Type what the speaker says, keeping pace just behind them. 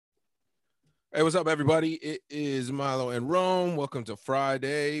Hey, what's up, everybody? It is Milo and Rome. Welcome to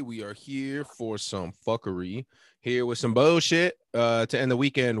Friday. We are here for some fuckery, here with some bullshit to end the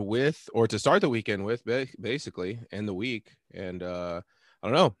weekend with, or to start the weekend with, basically, end the week. And I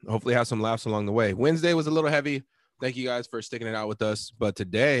don't know, hopefully have some laughs along the way. Wednesday was a little heavy. Thank you guys for sticking it out with us. But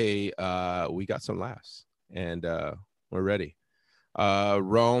today we got some laughs and we're ready.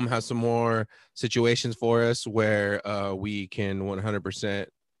 Rome has some more situations for us where we can 100%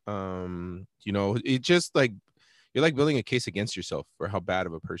 it just like you're like building a case against yourself for how bad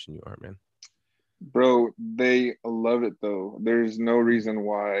of a person you are, man. Bro, they love it though. There's no reason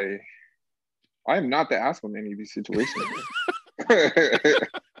why I'm not the asshole in any of these situations. I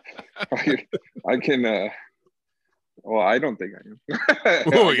can well, I don't think I am.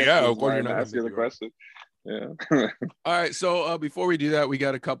 Oh I guess yeah, this of is course why you're I'm not gonna asking think the you are. question. Yeah. All right, so before we do that, we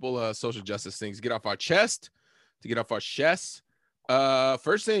got a couple social justice things to get off our chest, to get off our chests.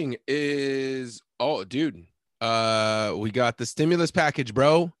 First thing is, oh dude, we got the stimulus package,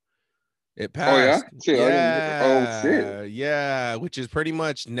 bro. It Oh yeah? passed. Shit, I didn't hear. Oh shit. Yeah, which is pretty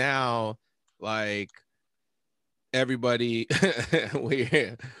much now like everybody we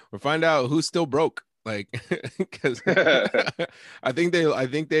find out who's still broke. Like because I think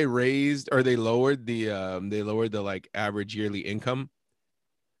they raised or they lowered the like average yearly income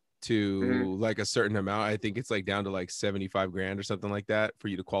Mhm. to like a certain amount. I think it's like down to like 75 grand or something like that for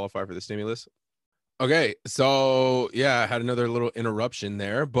you to qualify for the stimulus. Okay, so yeah, I had another little interruption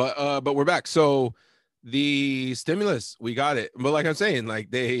there, but we're back. So the stimulus, we got it. But like I'm saying, like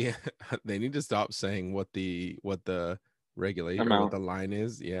they they need to stop saying what the regulate or what Amount. the line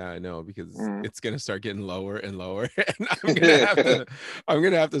is. Yeah, I know because Mm. it's gonna start getting lower and lower, and I'm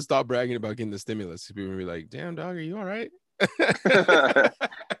gonna have to stop bragging about getting the stimulus. People are gonna be like, "Damn dog, are you all right?"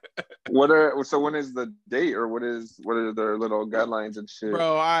 What are so when is the date or what are their little guidelines and shit?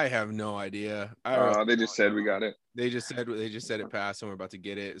 Bro, I have no idea. I really They just don't said we know. got it. They just said it passed and we're about to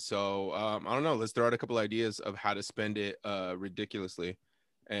get it. So I don't know. Let's throw out a couple ideas of how to spend it ridiculously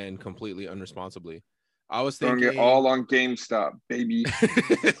and completely unresponsibly. I was Throwing it thinking all on GameStop, baby.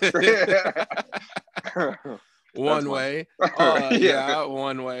 That's one one. way. Yeah. Yeah,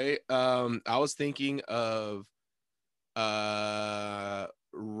 one way. I was thinking of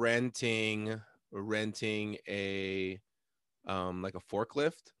renting a like a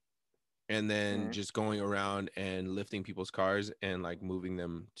forklift and then Mhm. just going around and lifting people's cars and like moving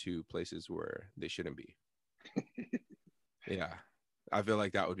them to places where they shouldn't be. Yeah. I feel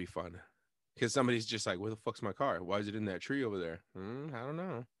like that would be fun. Because somebody's just like, where the fuck's my car? Why is it in that tree over there? I don't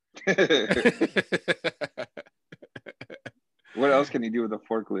know. What else can you do with a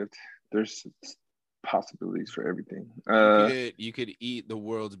forklift? There's possibilities for everything. You could eat the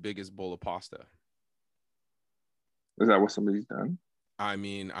world's biggest bowl of pasta. Is that what somebody's done? I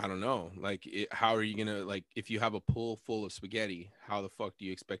mean, I don't know. Like, how are you gonna like if you have a pool full of spaghetti? How the fuck do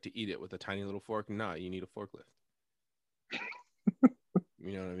you expect to eat it with a tiny little fork? Nah, you need a forklift.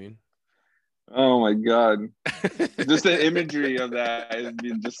 You know what I mean? Oh my god! Just the imagery of that is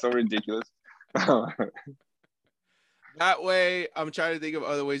being just so ridiculous. That way, I'm trying to think of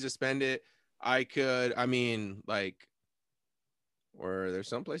other ways to spend it. I mean, like, where there's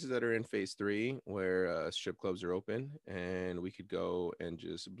some places that are in phase three where strip clubs are open and we could go and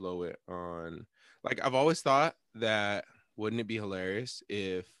just blow it on. Like, I've always thought that wouldn't it be hilarious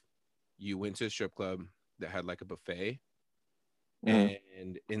if you went to a strip club that had like a buffet Mhm.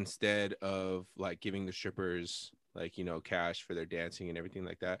 and instead of like giving the strippers like, cash for their dancing and everything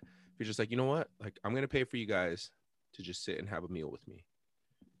like that, you're just like, you know what? Like, I'm going to pay for you guys to just sit and have a meal with me,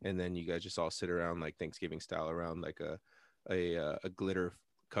 and then you guys just all sit around like Thanksgiving style around like a glitter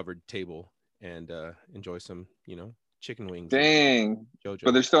covered table and enjoy some chicken wings and Dang! But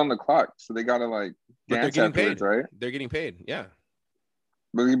JoJo. they're still on the clock, so they gotta like But they're dance getting afterwards, paid. right? They're getting paid. Yeah.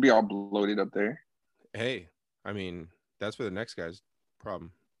 But they'd be all bloated up there. Hey, I mean that's for the next guy's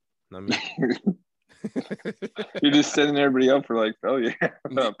problem, not me. You're just setting everybody up for like failure at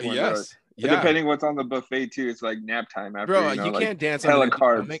that point. They're like, Yes. Yeah. depending what's on the buffet too, it's like nap time after Bro, you like can't dance on an hella empty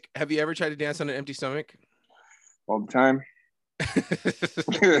carbs stomach. Have you ever tried to dance on an empty stomach? all the time.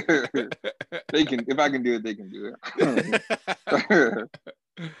 They can, if I can do it, they can do it.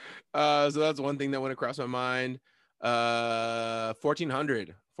 So that's one thing that went across my mind.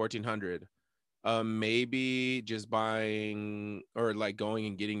 1400. Maybe just buying or like going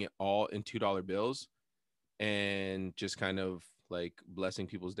and getting it all in $2 bills and just kind of like blessing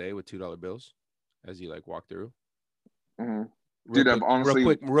people's day with $2 bills as you like walk through. Mhm. Real Dude, I've quick, real honestly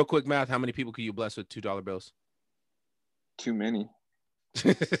quick, real quick math. How many people could you bless with $2 bills? too many.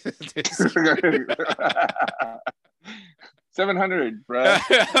 This kid. 700, bro.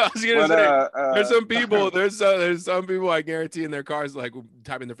 I was gonna But say there's some people. There's some people I guarantee in their cars like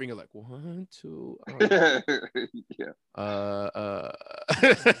typing their finger like 1, 2. Yeah.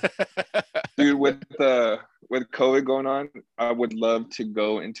 Dude, with COVID going on, I would love to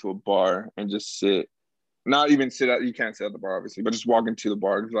go into a bar and just sit. Not even sit at. You can't sit at the bar, obviously, but just walk into the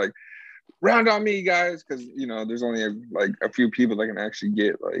bar, like round on me, guys, because there's only a few people that can actually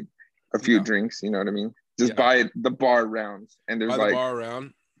get like a few drinks. You know what I mean? Just buy the bar rounds, and there's buy the bar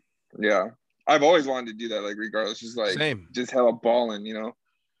around. Yeah, I've always wanted to do that. Like, regardless, just like just hella balling.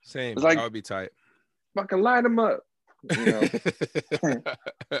 Same. It's like, that would be tight. Fucking light them up.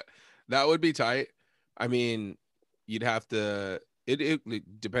 That would be tight. I mean, you'd have to. It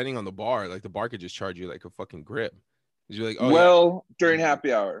depending on the bar, like the bar could just charge you like a fucking grip. You're like, during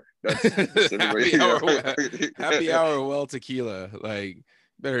happy hour. That's happy hour, well tequila. Like,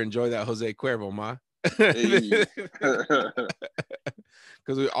 better enjoy that Jose Cuervo, ma. Because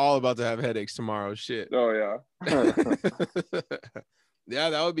we're all about to have headaches tomorrow. Shit. Oh yeah.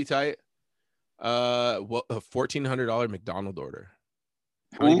 Yeah, that would be tight. A $1,400 McDonald's order.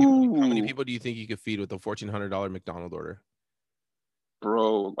 How many people do you think you could feed with a $1,400 McDonald's order?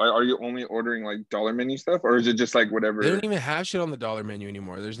 Bro, are you only ordering like dollar menu stuff, or is it just like whatever? They don't even have shit on the dollar menu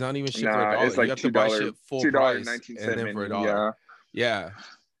anymore. There's not even shit for a dollar. It's like you have to buy shit full price and then menu, for $1. Yeah.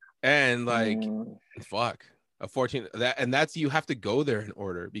 And like, fuck, a 14 that, and that's, you have to go there and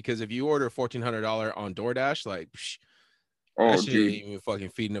order, because if you order $1,400 on DoorDash, like, that shit ain't even fucking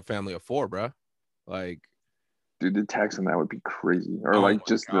feeding a family of 4, bro. Like, dude, the tax on that would be crazy, or like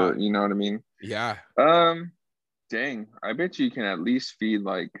just God. You know what I mean? Yeah. Dang, I bet you can at least feed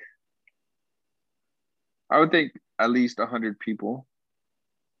like, I would think at least 100 people.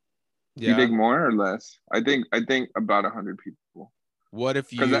 Yeah. You think more or less? I think about 100 people. What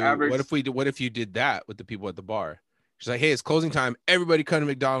if you what if you did that with the people at the bar? She's like, hey, it's closing time. Everybody come to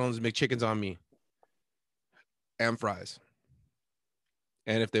McDonald's and McChickens on me. And fries.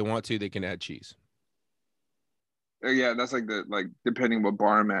 And if they want to, they can add cheese. Yeah, that's like depending what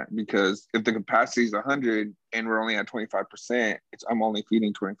bar I'm at, because if the capacity is 100 and we're only at 25%, I'm only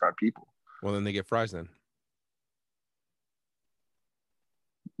feeding 25 people. Well, then they get fries then.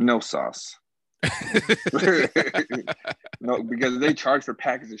 No sauce. No, because they charge for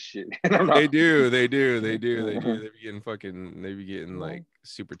packets of shit. They do. They be getting like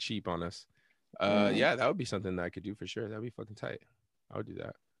super cheap on us. Yeah, that would be something that I could do for sure. That'd be fucking tight. I would do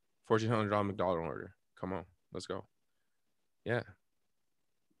that. $1,400 McDonald's order. Come on, let's go. Yeah,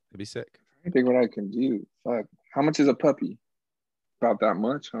 it'd be sick. I think what I can do. Fuck, how much is a puppy? About that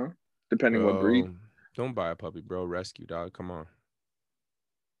much, huh? Depending what breed. Don't buy a puppy, bro. Rescue dog. Come on.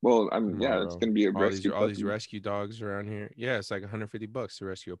 Well, I mean, it's gonna be a rescue. All these rescue dogs around here. Yeah, it's like $150 to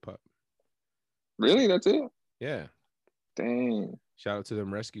rescue a pup. Really? That's it? Yeah. Dang. Shout out to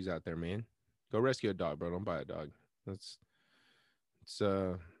them rescues out there, man. Go rescue a dog, bro. Don't buy a dog. It's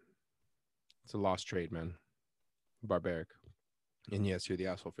a lost trade, man. Barbaric. And yes, you're the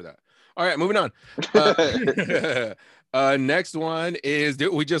asshole for that. All right, moving on. Next one is,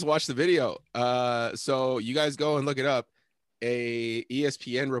 we just watched the video. So you guys go and look it up. A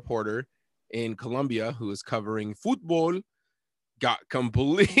ESPN reporter in Colombia who is covering football got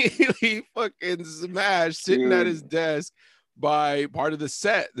completely fucking smashed sitting at his desk by part of the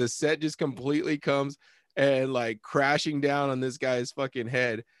set. The set just completely comes and like crashing down on this guy's fucking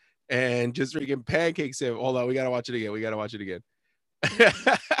head and just freaking pancakes him. Hold on, we gotta watch it again.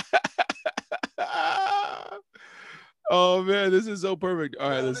 Oh man, this is so perfect. All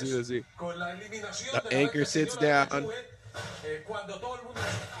right, let's see. The anchor sits down.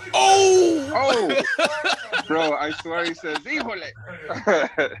 Oh! Bro, I swear he says, híjole.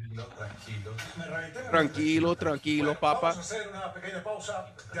 Tranquilo, papa.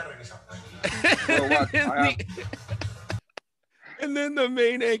 And then the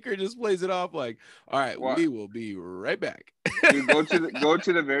main anchor just plays it off like, all right, we will be right back. Dude, go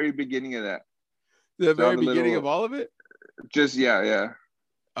to the very beginning of that. The very beginning of all of it? Just, yeah.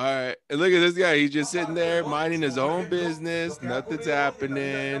 All right, and look at this guy. He's just sitting there minding his own business. Nothing's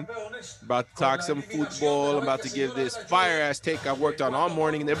happening. About to talk some football. I'm about to give this fire-ass take I've worked on all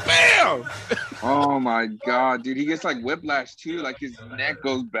morning, and then BAM! Oh, my God, dude. He gets, like, whiplash, too. Like, his neck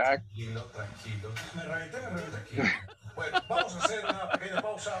goes back.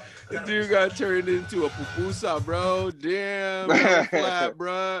 The dude got turned into a pupusa, bro. Damn, flat,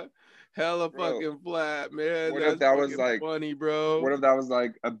 bro. Hella fucking flat, man. What if that was like funny, bro? What if that was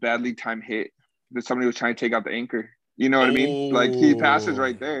like a badly timed hit that somebody was trying to take out the anchor? You know what I mean? Like he passes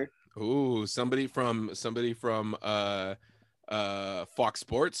right there. Ooh, somebody from Fox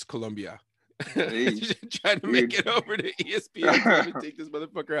Sports Colombia. Trying to make it over to ESPN to take this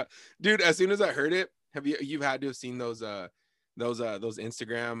motherfucker out. Dude, as soon as I heard it, you've had to have seen those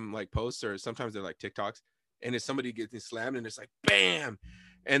Instagram like posts, or sometimes they're like TikToks, and if somebody gets slammed and it's like bam,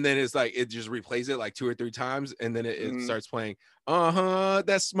 and then it's like it just replays it like 2 or 3 times, and then it starts playing.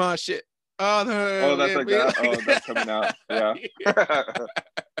 That's my shit. That's like that. Oh, that's coming out. Yeah.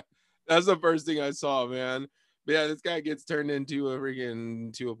 That's the first thing I saw, man. But yeah, this guy gets turned into a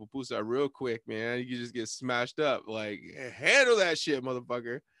pupusa real quick, man. You just get smashed up. Like, handle that shit,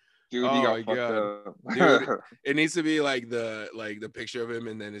 motherfucker. Dude, oh my god, dude, it needs to be like the picture of him,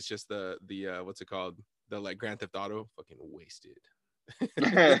 and then it's just the what's it called? The like Grand Theft Auto, fucking wasted.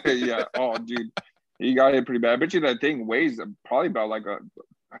 Yeah. Oh, dude, he got hit pretty bad. I bet you that thing weighs probably about like a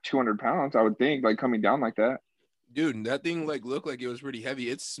 200 pounds, I would think, like coming down like that. Dude, that thing like looked like it was pretty heavy.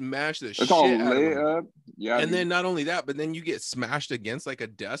 It smashed the shit all out of him. Up. Yeah. And then not only that, but then you get smashed against like a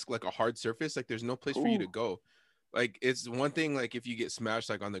desk, like a hard surface. Like there's no place for you to go. Like it's one thing, like if you get smashed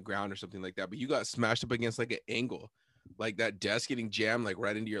like on the ground or something like that, but you got smashed up against like an angle, like that desk getting jammed like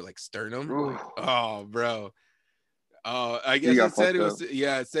right into your like sternum. Like, oh, bro. I guess it said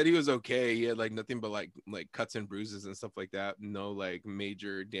it said he was okay. He had like nothing but like cuts and bruises and stuff like that. No like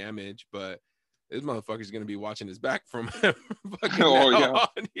major damage, but this motherfucker's gonna be watching his back from fucking on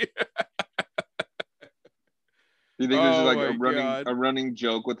here. You think there's like a running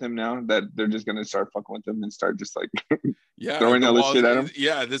joke with him now that they're just gonna start fucking with him and start just like throwing all this shit at him?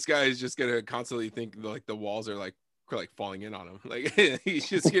 Yeah, this guy is just gonna constantly think like the walls are like falling in on him. Like he's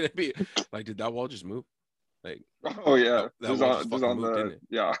just gonna be like, did that wall just move? Like, oh yeah, that wall just fucking moved, didn't it?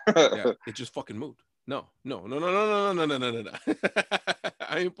 Yeah, it just fucking moved. No.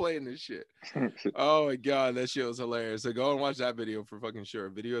 I ain't playing this shit. Oh my god, that shit was hilarious. So go and watch that video for fucking sure.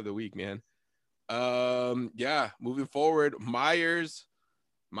 Video of the week, man. Yeah, moving forward, Myers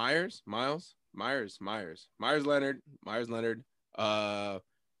Leonard,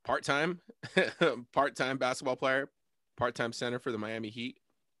 part-time basketball player, part-time center for the Miami Heat,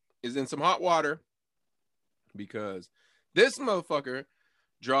 is in some hot water because this motherfucker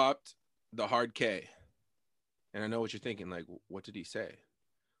dropped the hard K. And I know what you're thinking, like, what did he say?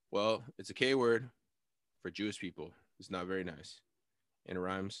 Well, it's a K word for Jewish people. It's not very nice. And it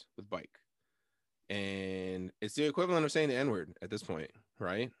rhymes with bike. And it's the equivalent of saying the N-word at this point,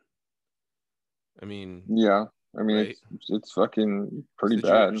 right? I mean... Yeah. I mean, right? it's fucking pretty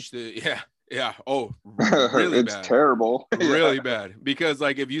bad. Yeah. Oh, really it's bad. It's terrible. Really bad. Because,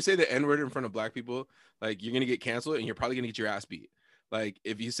 like, if you say the N-word in front of black people, like, you're going to get canceled and you're probably going to get your ass beat. Like,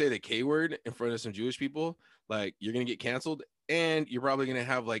 if you say the K word in front of some Jewish people, like, you're going to get canceled and you're probably going to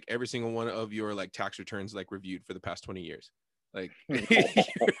have, like, every single one of your, like, tax returns, like, reviewed for the past 20 years. Like,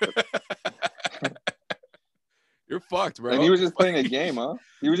 you're fucked, bro. And he was just playing a game, huh?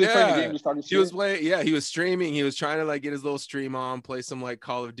 He was just playing a game, just talking shit. He was playing, he was streaming. He was trying to, like, get his little stream on, play some, like,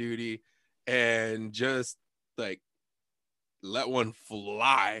 Call of Duty, and just, like, let one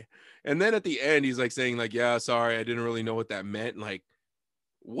fly. And then at the end, he's, like, saying, like, yeah, sorry, I didn't really know what that meant. Like,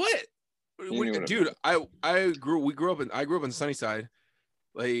 what? Dude, I grew up in Sunnyside,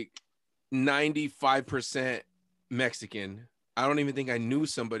 like 95% Mexican. I don't even think I knew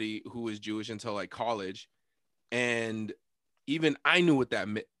somebody who was Jewish until like college, and even I knew what that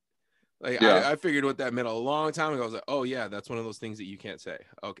meant. Like I figured what that meant a long time ago. I was like, oh yeah, that's one of those things that you can't say.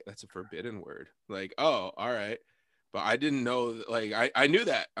 Okay, that's a forbidden word. Like, oh, all right, but I didn't know. Like I knew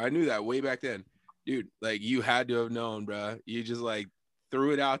that way back then, dude. Like you had to have known, bro. You just like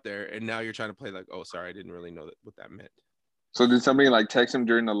threw it out there, and now you're trying to play like, oh, sorry, I didn't really know what that meant. So did somebody like text him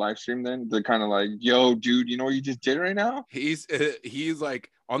during the live stream then? They're kind of like, yo, dude, you know what you just did right now? He's like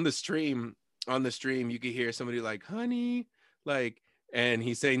on the stream, you could hear somebody like, honey, like, and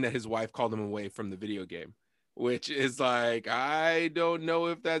he's saying that his wife called him away from the video game, which is like, I don't know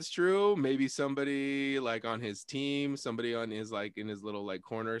if that's true. Maybe somebody like on his team, somebody on his like in his little like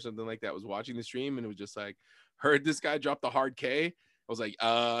corner or something like that was watching the stream and it was just like, heard this guy drop the hard K. I was like,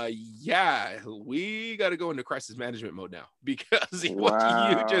 yeah, we got to go into crisis management mode now because what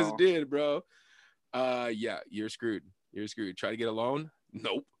you just did, bro. Yeah, you're screwed. Try to get a loan?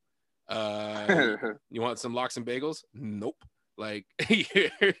 Nope. You want some lox and bagels? Nope. Like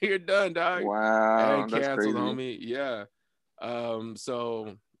you're done, dog. Wow, and that's canceled, crazy. homie. Yeah.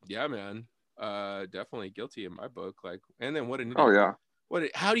 So yeah, man. Definitely guilty in my book. Like, and then what an idiot. Oh yeah.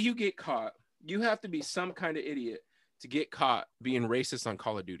 How do you get caught? You have to be some kind of idiot to get caught being racist on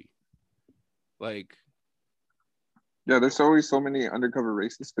Call of Duty. Like, yeah, there's always so many undercover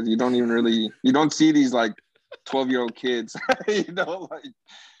racists because you don't see these like 12-year-old kids, you know, like,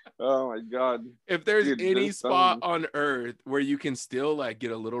 oh my god. If there's any spot on earth where you can still like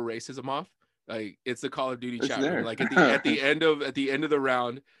get a little racism off, Like it's the Call of Duty It's chat there. room. Like at the end of the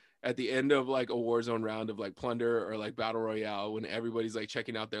round, at the end of like a Warzone round of like Plunder or like Battle Royale, when everybody's like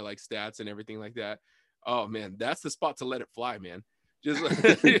checking out their like stats and everything like that. Oh man, that's the spot to let it fly, man. Just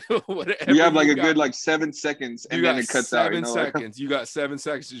whatever you have like you a got, good like 7 seconds, and you then got it cuts out. You know, 7 seconds. You got 7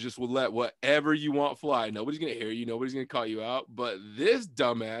 seconds to just let whatever you want fly. Nobody's gonna hear you. Nobody's gonna call you out. But this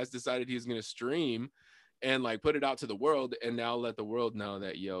dumbass decided he was gonna stream and like put it out to the world, and now let the world know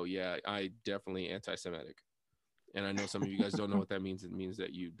that yeah, I definitely anti-Semitic. And I know some of you guys don't know what that means. It means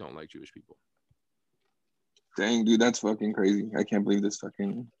that you don't like Jewish people. Dang, dude, that's fucking crazy. I can't believe this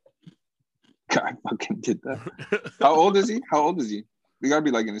fucking guy fucking did that. How old is he? He gotta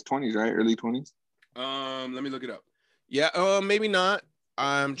be like in his 20s, right? Early 20s. Let me look it up. Yeah, maybe not.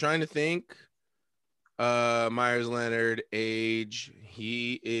 I'm trying to think. Myers Leonard age.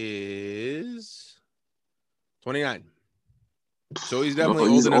 He is 29. So he's definitely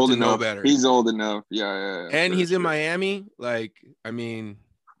old enough to know better. He's old enough. Yeah. And he's in Miami. Like, I mean, you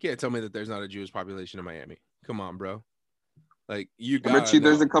can't tell me that there's not a Jewish population in Miami. Come on, bro. Like, you got. I bet you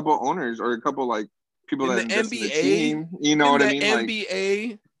there's a couple owners or a couple like people that invest in the team. You know what I mean?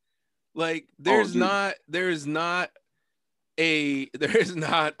 NBA, like there's not a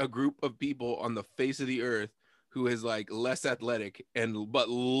group of people on the face of the earth who is like less athletic but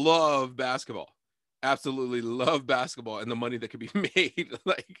love basketball. Absolutely love basketball and the money that could be made.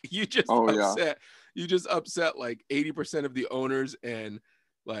 Like you just upset like 80% of the owners and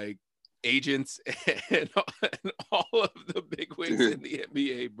like agents and all of the big wigs in the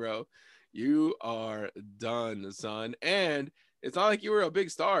NBA, bro. You are done, son. And it's not like you were a big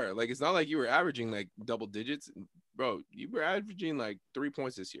star. Like it's not like you were averaging like double digits, bro. You were averaging like 3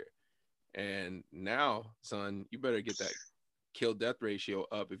 points this year. And now, son, you better get that kill death ratio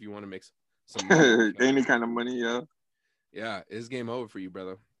up if you want to make some money. Any kind of money, yeah. Yeah, it's game over for you,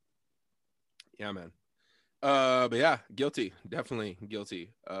 brother. Yeah, man. But yeah, definitely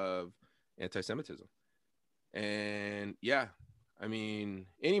guilty of anti-Semitism. And yeah, I mean,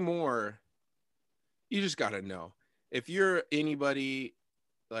 anymore, you just gotta know. If you're anybody,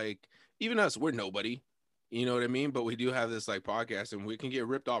 like even us, we're nobody. You know what I mean? But we do have this like podcast, and we can get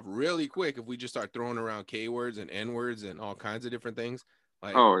ripped off really quick if we just start throwing around K words and N words and all kinds of different things.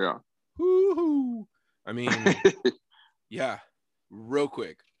 Like, oh yeah. Woo-hoo. I mean, yeah, real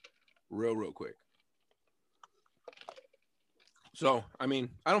quick. So, I mean,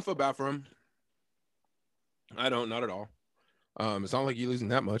 I don't feel bad for him. I don't, not at all. It's not like you're losing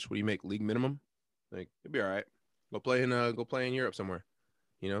that much. What do you make, league minimum? Like, you'll be all right. Go play in Europe somewhere.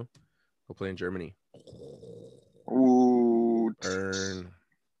 You know, go play in Germany. Ooh. Earn.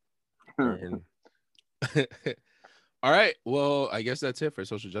 All right. Well, I guess that's it for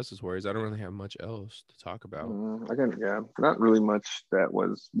social justice warriors. I don't really have much else to talk about. Not really much that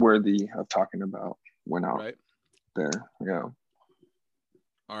was worthy of talking about went out right there. Yeah.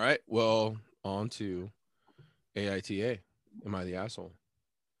 All right. Well, on to AITA. Am I the asshole?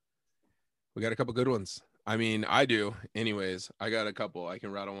 We got a couple good ones. I mean, I do. Anyways, I got a couple. I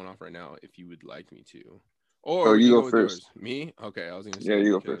can rattle one off right now if you would like me to. Or you go first. Me? Okay. I was going to say. Yeah,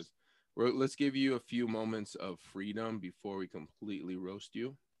 you go first. Let's give you a few moments of freedom before we completely roast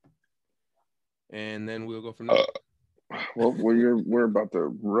you. And then we'll go from there. Well, we're about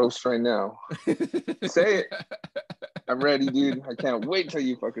to roast right now. Say it. I'm ready, dude. I can't wait till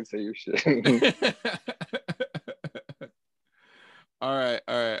you fucking say your shit. All right.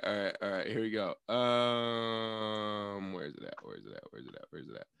 Here we go. Where's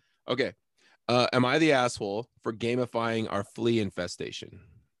it at? Okay. Am I the asshole for gamifying our flea infestation?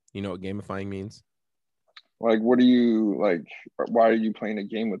 You know what gamifying means? Like, what are you like? Why are you playing a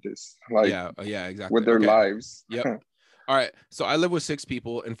game with this? Like, yeah, exactly. With their lives. Yep. All right. So I live with 6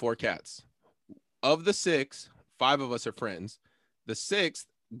 people and 4 cats. Of the 6, 5 of us are friends. The 6th,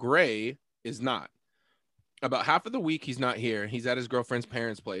 Gray, is not. About half of the week, he's not here. He's at his girlfriend's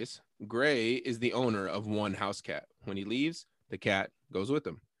parents' place. Gray is the owner of one house cat. When he leaves, the cat goes with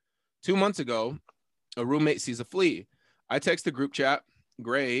him. 2 months ago, a roommate sees a flea. I text the group chat.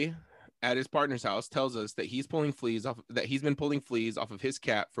 Gray, at his partner's house, tells us that he's been pulling fleas off of his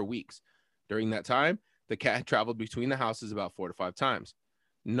cat for weeks. During that time, the cat traveled between the houses about 4 to 5 times.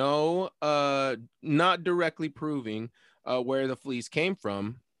 No, not directly proving where the fleas came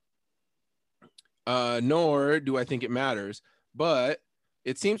from, nor do I think it matters, but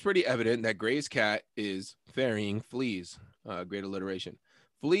it seems pretty evident that Gray's cat is ferrying fleas. Great alliteration.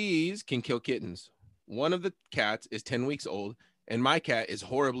 Fleas can kill kittens. One of the cats is 10 weeks old, and my cat is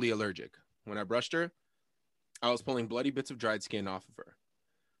horribly allergic. When I brushed her, I was pulling bloody bits of dried skin off of her.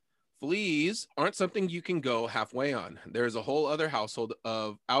 Fleas aren't something you can go halfway on. There's a whole other household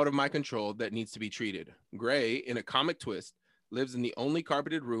of out of my control that needs to be treated. Gray, in a comic twist, lives in the only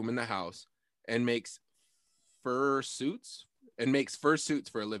carpeted room in the house and makes fur suits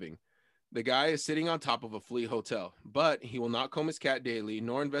for a living. The guy is sitting on top of a flea hotel, but he will not comb his cat daily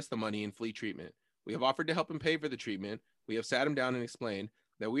nor invest the money in flea treatment. We have offered to help him pay for the treatment. We have sat him down and explained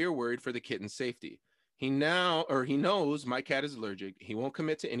that we are worried for the kitten's safety. He knows my cat is allergic. He won't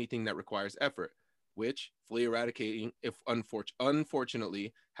commit to anything that requires effort, which flea eradicating, if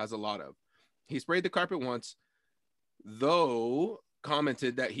unfortunately, has a lot of. He sprayed the carpet once, though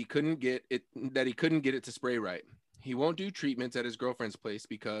commented that he couldn't get it to spray right. He won't do treatments at his girlfriend's place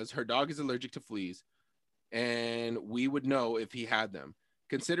because her dog is allergic to fleas, and we would know if he had them.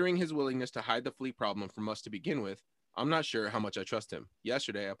 Considering his willingness to hide the flea problem from us to begin with, I'm not sure how much I trust him.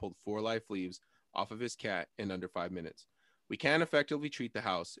 Yesterday, I pulled 4 live fleas off of his cat in under 5 minutes. We can effectively treat the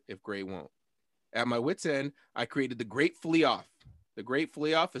house if Gray won't. At my wit's end, I created the Great Flea Off. The Great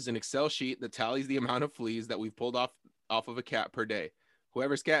Flea Off is an Excel sheet that tallies the amount of fleas that we've pulled off of a cat per day.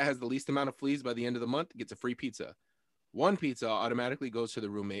 Whoever's cat has the least amount of fleas by the end of the month gets a free pizza. 1 pizza automatically goes to the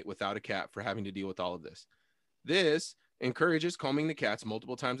roommate without a cat for having to deal with all of this. This encourages combing the cats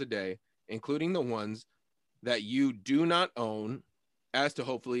multiple times a day, including the ones that you do not own, as to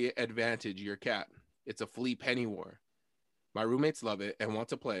hopefully advantage your cat. It's a flea penny war. My roommates love it and want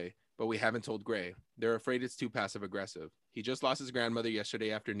to play, but we haven't told Gray. They're afraid it's too passive aggressive. He just lost his grandmother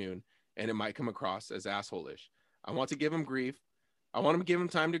yesterday afternoon, and it might come across as asshole-ish. I want to give him grief. I want to give him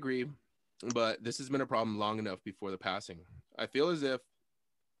time to grieve, but this has been a problem long enough before the passing. I feel as if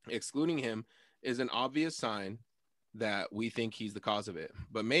excluding him is an obvious sign that we think he's the cause of it,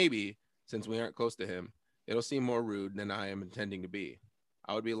 but maybe, since we aren't close to him, it'll seem more rude than I am intending to be.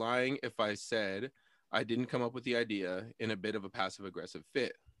 I would be lying if I said I didn't come up with the idea in a bit of a passive-aggressive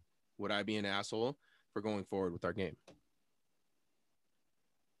fit. Would I be an asshole for going forward with our game?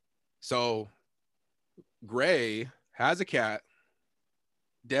 So, Gray has a cat,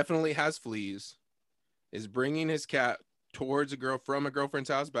 definitely has fleas, is bringing his cat towards from a girlfriend's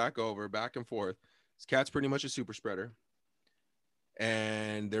house, back and forth. His cat's pretty much a super spreader.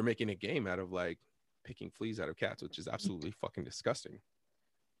 And they're making a game out of like picking fleas out of cats, which is absolutely fucking disgusting.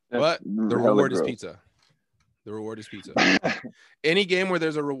 But the reward is pizza. The reward is pizza. Any game where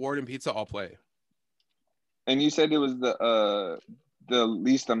there's a reward in pizza, I'll play. And you said it was the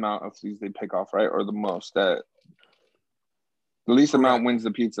least amount of fleas they pick off, right? Or the most that the least amount wins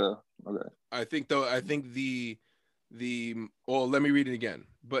the pizza. Okay. I think the well, let me read it again.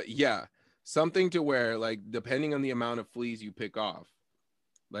 But yeah, something to where like depending on the amount of fleas you pick off,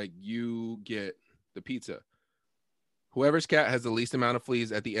 like you get the pizza. Whoever's cat has the least amount of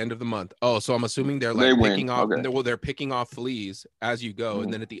fleas at the end of the month. Oh, so I'm assuming they're like picking off. Okay. They're picking off fleas as you go,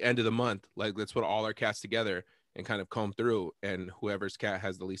 and then at the end of the month, like let's put all our cats together and kind of comb through, and whoever's cat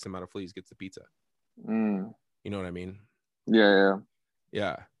has the least amount of fleas gets the pizza. You know what I mean? Yeah.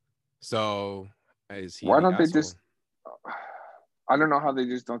 So is he? Why don't they just? I don't know how they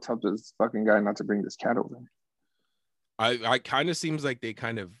just don't tell this fucking guy not to bring this cat over. I kind of seems like they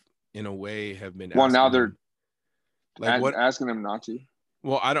kind of in a way have been. Well, now they're like asking him not to.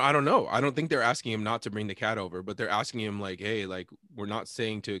 Well, I don't know. I don't think they're asking him not to bring the cat over, but they're asking him like, hey, like we're not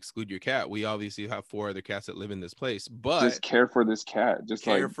saying to exclude your cat. We obviously have 4 other cats that live in this place, but just care for this cat. Just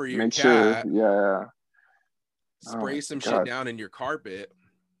care like for your make cat. Sure. Yeah. Spray some shit down in your carpet,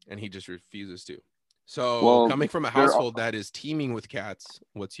 and he just refuses to. So coming from a household that is teeming with cats,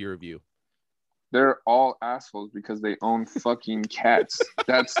 what's your view? They're all assholes because they own fucking cats.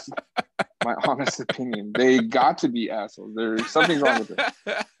 That's my honest opinion. They got to be assholes. There's something wrong with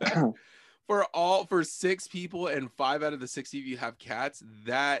it. For 6 people and 5 out of the 6 of you have cats,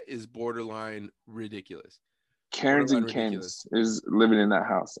 that is borderline ridiculous. Karens and Kens is living in that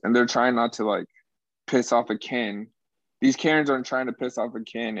house, and they're trying not to like piss off a Ken. These Karens aren't trying to piss off a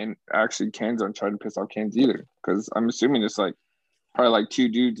Ken, and actually Kens aren't trying to piss off Kens either, because I'm assuming it's like probably like 2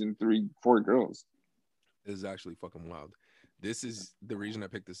 dudes and 4 girls. This is actually fucking wild. This is the reason I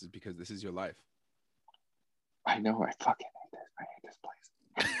picked this is because this is your life. I know. I fucking hate this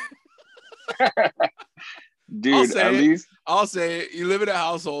place. Dude, I'll say it. You live in a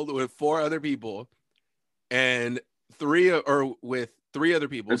household with 4 other people and 3 other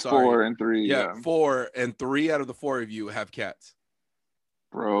people. It's 4 and 3. Yeah, 4 and 3 out of the 4 of you have cats.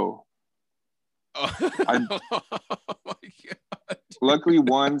 Bro. Oh my God. Luckily,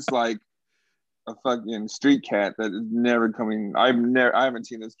 one's like a fucking street cat that is never coming. I haven't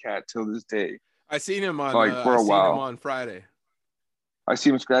seen this cat till this day. I seen him on for a while. Him on Friday. I see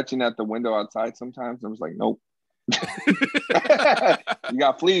him scratching at the window outside sometimes. I was like, nope. You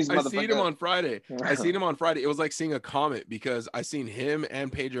got fleas, I motherfucker. seen him on Friday. It was like seeing a comet because I seen him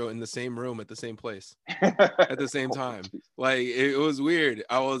and Pedro in the same room at the same place at the same time. Like it was weird. It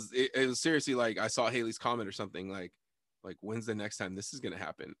was seriously like I saw Haley's comet or something. Like when's the next time this is gonna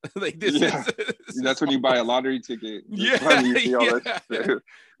happen? Like this is that's when you buy a lottery ticket. Yeah,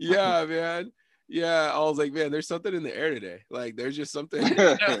 man. Yeah, I was like, man, there's something in the air today. Like there's just something.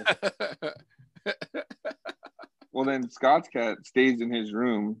 Well, then Scott's cat stays in his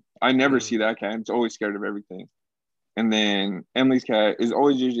room. I never see that cat. It's always scared of everything. And then Emily's cat is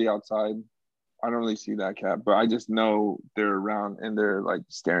always usually outside. I don't really see that cat, but I just know they're around and they're like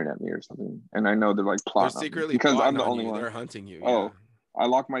staring at me or something. And I know they're like plotting they're secretly because I'm the on only you. one. They're hunting you. Oh, yeah. I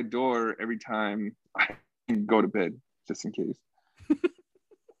lock my door every time I go to bed just in case.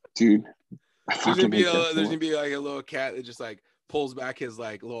 Dude. There's gonna be like a little cat that just like pulls back his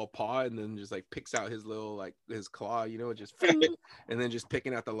like little paw and then just like picks out his little like his claw, you know, just and then just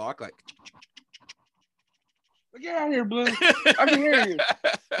picking out the lock like get out of here, Blue. I can hear you.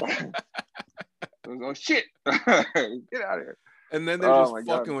 Oh shit. Get out of here. And then they're just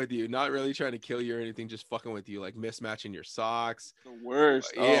fucking with you, not really trying to kill you or anything, just fucking with you, like mismatching your socks. The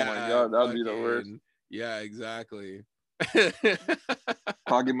worst. Yeah, oh my god, that'd be the worst. Yeah, exactly.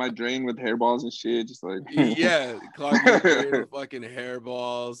 Clogging my drain with hairballs and shit, just like yeah, clogging your drain with fucking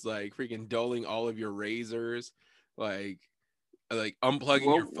hairballs, like freaking doling all of your razors, like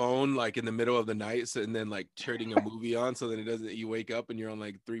unplugging your phone like in the middle of the night, so, and then like turning a movie on so that it doesn't. You wake up and you're on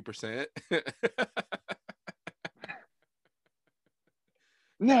like 3%.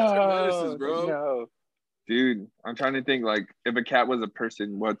 No, bro. No, dude, I'm trying to think. Like, if a cat was a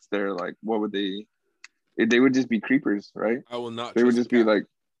person, what's their like? What would they? They would just be creepers, right? I will not. They would just be like.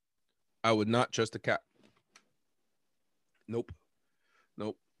 I would not trust a cat. Nope.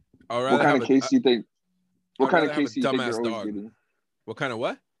 What kind of case do you think? What kind of case do you think you're always getting? What kind of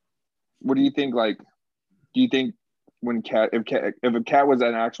what? What do you think? Like, do you think if a cat was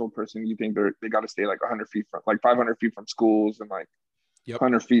an actual person, you think they got to stay like 100 feet from, like 500 feet from schools and like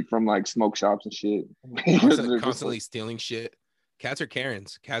 100 feet from like smoke shops and shit? Constantly stealing shit. Cats are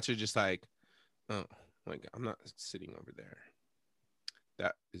Karens. Cats are just like, oh, like I'm not sitting over there.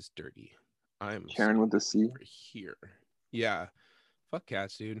 That is dirty. I'm Karen with the C here. Yeah, fuck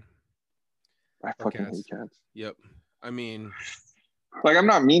cats, dude. I fucking hate cats. Yep. I mean, like I'm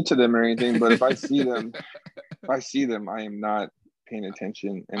not mean to them or anything, but if I see them, I am not paying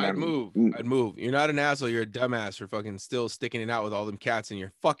attention. And I'd move. You're not an asshole. You're a dumbass for fucking still sticking it out with all them cats in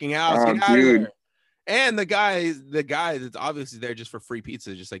your fucking house. Get out of here. And the guy that's obviously there just for free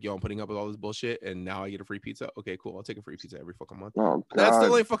pizza, just like, yo, I'm putting up with all this bullshit, and now I get a free pizza. Okay, cool. I'll take a free pizza every fucking month. Oh, God. That's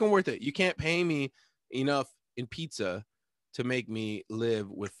still ain't fucking worth it. You can't pay me enough in pizza to make me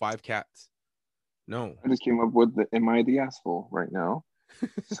live with 5 cats. No. I just came up with the "Am I the asshole?" right now.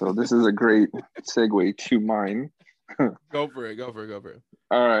 So this is a great segue to mine. Go for it.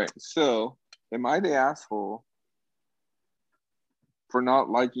 All right. So, am I the asshole for not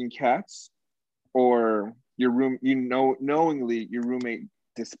liking cats? Or knowingly your roommate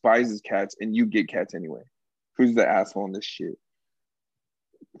despises cats and you get cats anyway? Who's the asshole in this shit?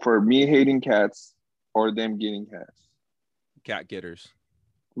 For me hating cats or them getting cats? Cat getters.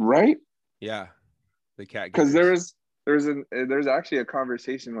 Right? Yeah. The cat getters. Because there's actually a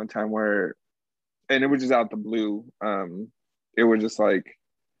conversation one time where, and it was just out the blue. It was just like,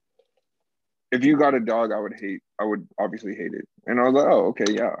 if you got a dog, I would obviously hate it. And I was like, oh, okay,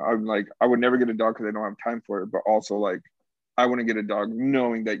 yeah. I'm like, I would never get a dog because I don't have time for it. But also, like, I want to get a dog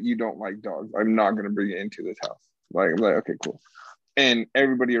knowing that you don't like dogs. I'm not going to bring it into this house. Like, I'm like, okay, cool. And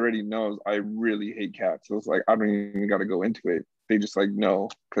everybody already knows I really hate cats. So it's like, I don't even got to go into it. They just like know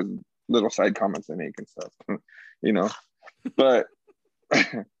because little side comments they make and stuff, you know. But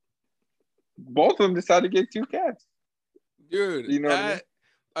both of them decided to get 2 cats. Dude, you know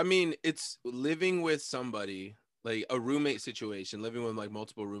I mean, it's living with somebody, like a roommate situation, living with like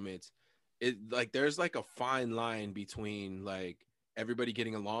multiple roommates. It like there's like a fine line between like everybody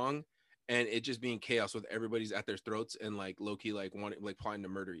getting along and it just being chaos with everybody's at their throats and like low-key like planning to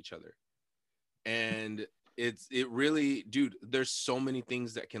murder each other. And it really, dude, there's so many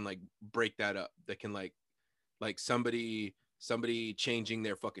things that can like break that up, that can like somebody changing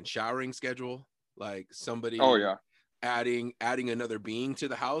their fucking showering schedule, like somebody adding another being to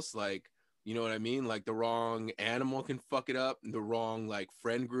the house, like, you know what I mean? Like the wrong animal can fuck it up, the wrong like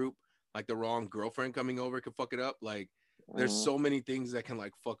friend group, like the wrong girlfriend coming over can fuck it up. Like there's so many things that can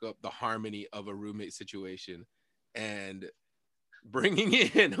like fuck up the harmony of a roommate situation. And bringing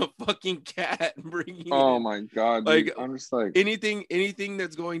in a fucking cat, my god, like dude. I'm just like anything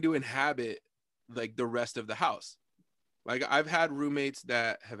that's going to inhabit like the rest of the house. Like I've had roommates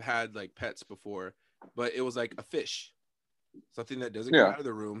that have had like pets before, but it was like a fish, something that doesn't come Yeah. out of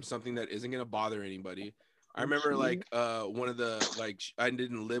the room, something that isn't gonna bother anybody. I remember like one of the like I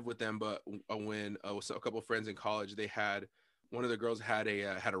didn't live with them, but when a couple of friends in college, they had one of the girls had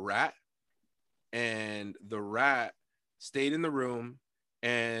a rat, and the rat stayed in the room,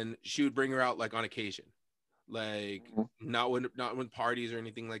 and she would bring her out like on occasion, like not when parties or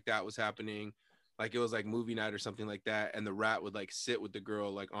anything like that was happening. Like it was like movie night or something like that, and the rat would like sit with the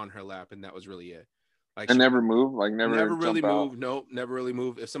girl like on her lap, and that was really it. Like And she never move, like never never really jump out. moved. Nope, never really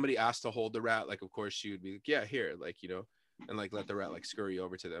moved. If somebody asked to hold the rat, like of course she would be like, yeah, here, like and like let the rat like scurry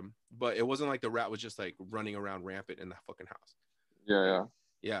over to them. But it wasn't like the rat was just like running around rampant in the fucking house. Yeah, yeah.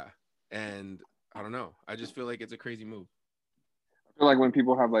 Yeah, and I don't know. I just feel like it's a crazy move. I feel like when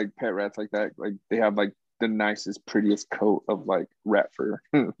people have like pet rats like that, like they have like the nicest, prettiest coat of like rat fur.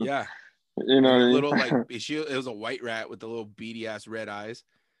 Yeah, You know and what the I mean? little like it was a white rat with the little beady ass red eyes.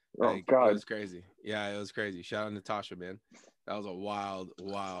 Oh Like it God. was crazy. Yeah, it was crazy. Shout out Natasha, man. That was a wild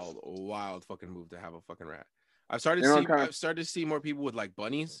fucking move to have a fucking rat. You know, I've started to see more people with like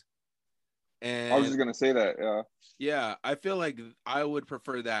bunnies. I was And just gonna say that. Yeah. yeah, I feel like I would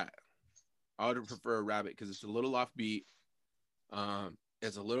prefer that. I would prefer a rabbit because it's a little offbeat.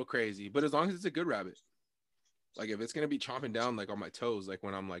 It's a little crazy, but as long as it's a good rabbit. Like if it's gonna be chomping down like on my toes, like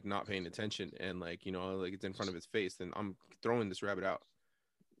when I'm like not paying attention and like like it's in front of his face, then I'm throwing this rabbit out.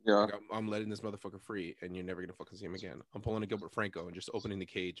 Yeah. Like I'm letting this motherfucker free, and you're never gonna fucking see him again. I'm pulling a Gilbert Franco and just opening the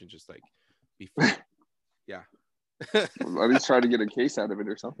cage and just like be free. Yeah. At least try to get a case out of it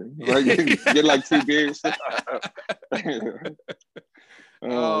or something. Like get like 2 beers.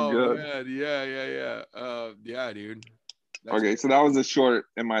 Oh God. man, yeah, dude. That's Okay, so that was a short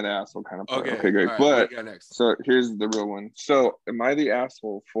 "Am I the asshole" kind of part. okay. Okay, great. All right, what But do you got next? so here's the real one. So, am I the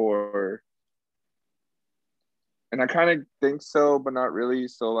asshole for? And I kind of think so, but not really.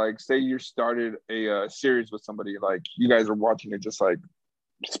 So, like, say you started a series with somebody, like you guys are watching it, just like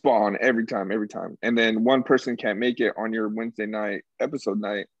spawn every time, and then one person can't make it on your Wednesday night episode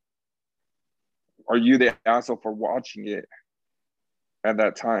night. Are you the asshole for watching it at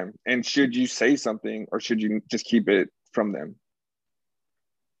that time? And should you say something, or should you just keep it from them?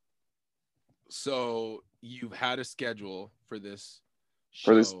 So you've had a schedule for this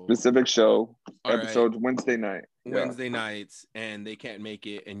For this show. specific show, All episodes right. Wednesday night. Wednesday nights, and they can't make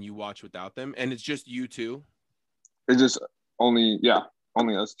it, and you watch without them, and it's just you two. It's just only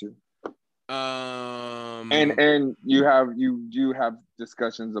us two. And you do have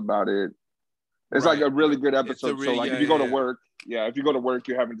discussions about it. It's right, like a really right. good episode. So like if you go to work, if you go to work,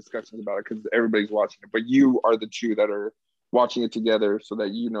 you're having discussions about it because everybody's watching it. But you are the two that are watching it together so that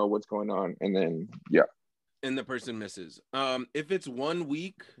you know what's going on. And then and the person misses. If it's 1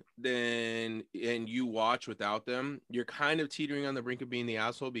 week, then and you watch without them, you're kind of teetering on the brink of being the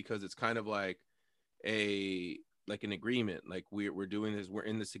asshole because it's kind of like an agreement. Like we're doing this, we're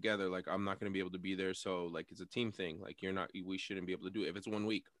in this together. Like I'm not gonna be able to be there, so like it's a team thing. Like we shouldn't be able to do it if it's 1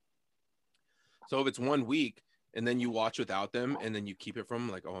 week. So if it's 1 week and then you watch without them and then you keep it from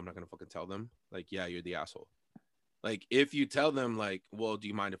like, oh, I'm not gonna fucking tell them. Like, yeah, you're the asshole. Like if you tell them like, well, do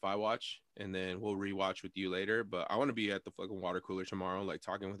you mind if I watch? And then we'll rewatch with you later. But I want to be at the fucking water cooler tomorrow, like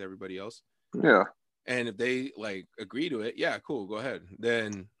talking with everybody else. Yeah. And if they like agree to it, yeah, cool, go ahead.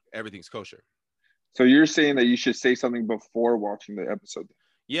 Then everything's kosher. So you're saying that you should say something before watching the episode?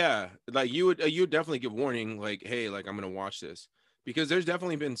 Yeah, like you would definitely give warning, like, hey, like I'm gonna watch this, because there's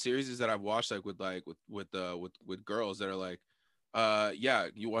definitely been series that I've watched like with girls that are like, yeah,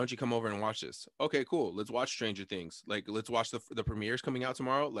 why don't you come over and watch this? Okay, cool, let's watch Stranger Things. Like let's watch the premieres coming out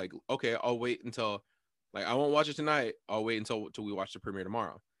tomorrow. Like okay, I'll wait until, like I won't watch it tonight. I'll wait until we watch the premiere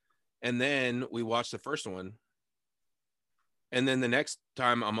tomorrow, and then we watch the first one. And then the next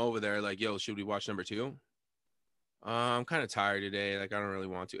time I'm over there, like, yo, should we watch number 2? I'm kind of tired today. Like, I don't really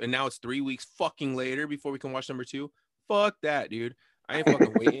want to. And now it's 3 weeks fucking later before we can watch number 2. Fuck that, dude. I ain't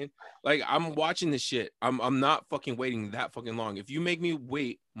fucking waiting. Like, I'm watching this shit. I'm not fucking waiting that fucking long. If you make me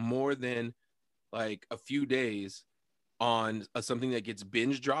wait more than like a few days on something that gets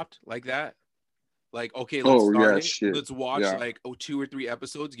binge dropped like that, like, okay, let's start it. Shit. Let's watch like 2 or 3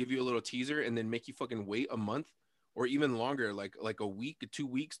 episodes, give you a little teaser, and then make you fucking wait a month or even longer, like a week, 2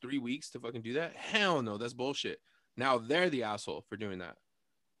 weeks, 3 weeks to fucking do that. Hell no, that's bullshit. Now they're the asshole for doing that.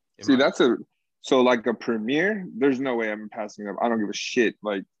 See, so like a premiere, there's no way I'm passing up. I don't give a shit.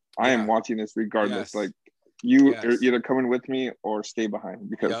 Like I am watching this regardless. Yes. Like you are either coming with me or stay behind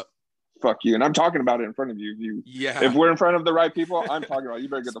because fuck you. And I'm talking about it in front of you. If we're in front of the right people, I'm talking about it. You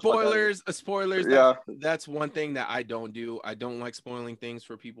better get the fuck out of here. Spoilers. That's one thing that I don't do. I don't like spoiling things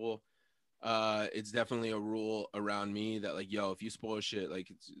for people. It's definitely a rule around me that like, yo, if you spoil shit,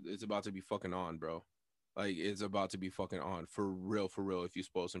 like it's about to be fucking on, bro. Like it's about to be fucking on for real, for real. If you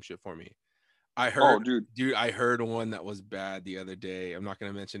spoil some shit for me, I Oh, heard, dude. dude, I heard one that was bad the other day. I'm not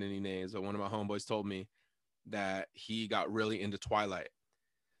gonna mention any names, but one of my homeboys told me that he got really into Twilight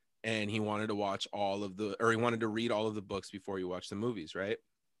and he wanted to watch all of the, or he wanted to read all of the books before he watched the movies, right?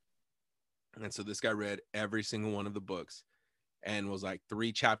 And so this guy read every single one of the books and was like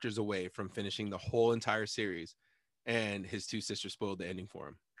 3 chapters away from finishing the whole entire series. And his two sisters spoiled the ending for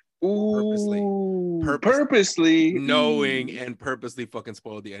him. Ooh, Purposely, purposely. knowing and purposely fucking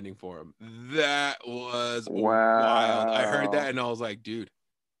spoiled the ending for him. That was wild. I heard that Wow. and I was like, dude,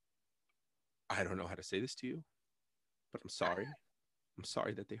 I don't know how to say this to you, but I'm sorry. I'm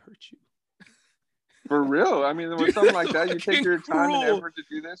sorry that they hurt you. For real. I mean, with Dude, something that's like that, you take fucking your time and cruel. effort to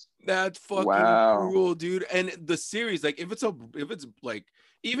do this. That's fucking Wow. cruel, dude. And the series, like, if it's like,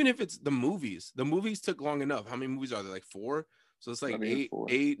 even if it's the movies took long enough. How many movies are there? Like 4. So it's I like think it's 4.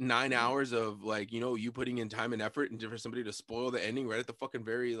 9 hours of like, you putting in time and effort and for somebody to spoil the ending right at the fucking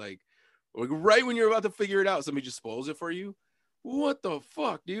very like right when you're about to figure it out, somebody just spoils it for you. What the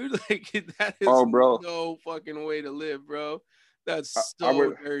fuck, dude? Like that is Oh, bro. no fucking way to live, bro. That's I so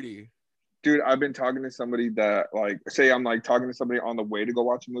would, dirty. dude, I've been talking to somebody that, like, say I'm like talking to somebody on the way to go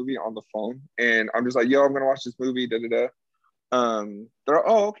watch a movie on the phone, and I'm just like, yo, I'm gonna watch this movie, da da da. They're like,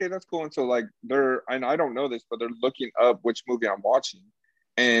 oh, okay, that's cool. And so like and I don't know this, but they're looking up which movie I'm watching,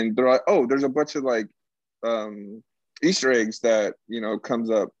 and they're like, oh, there's a bunch of like Easter eggs that comes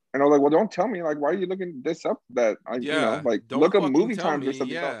up. And I was like, well, don't tell me, like, why are you looking this up? That Yeah, like don't look up fucking movie tell times or me.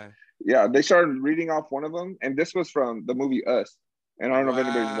 something else. Yeah. Yeah, they started reading off one of them, and this was from the movie Us. And I don't know if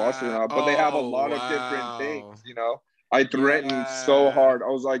anybody's watched it or Wow. not, but they have a Oh, lot of different wow. things. I threatened so Yeah. hard. I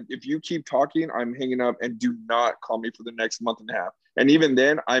was like, if you keep talking, I'm hanging up, and do not call me for the next month and a half. And even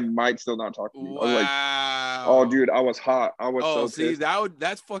then, I might still not talk to you. I was like, oh, Wow. dude, I was hot. I was Oh, so see, pissed.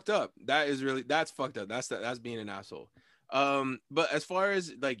 that's fucked up. That's fucked up. That's being an asshole. But as far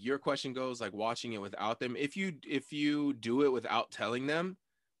as like your question goes, like watching it without them, if you do it without telling them,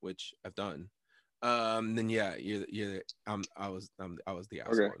 which I've done, then yeah, you're I was the Okay.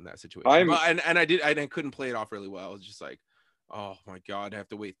 asshole in that situation. I'm But and I couldn't play it off really well. I was just like, oh my god, I have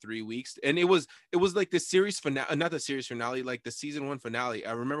to wait 3 weeks. And it was like the series finale, not the series finale, like the season 1 finale.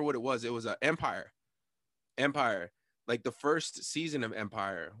 I remember what it was. It was Empire, like the first season of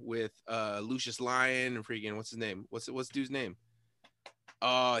Empire with Lucius Lyon and freaking what's his name? What's dude's name?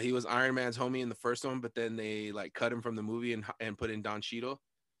 He was Iron Man's homie in the first one, but then they like cut him from the movie and put in Don Cheadle.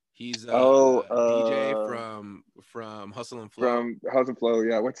 He's oh DJ from Hustle and Flow. from House of Flow.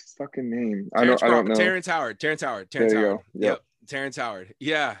 Yeah, what's his fucking name? I don't know. Terrence Howard. There you go. Yep. Yep. Terrence Howard.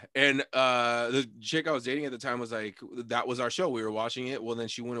 Yeah. And the chick I was dating at the time was like, that was our show. We were watching it. Well, then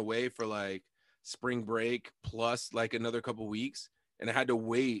she went away for like spring break plus like another couple weeks. And I had to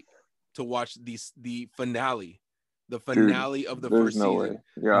wait to watch the finale Dude, of the there's first no season. way.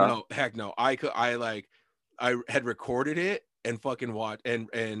 Yeah. No, heck no. I had recorded it and fucking watched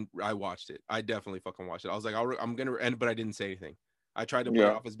and I watched it. I definitely fucking watched it. I was like, I'm gonna end, but I didn't say anything. I tried to play it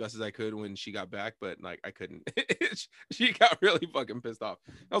Yeah. off as best as I could when she got back, but like I couldn't. She got really fucking pissed off.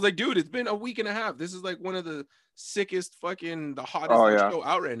 I was like, dude, it's been a week and a half. This is like one of the sickest fucking the hottest Oh yeah. show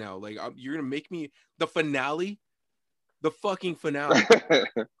out right now. Like you're gonna make me the fucking finale.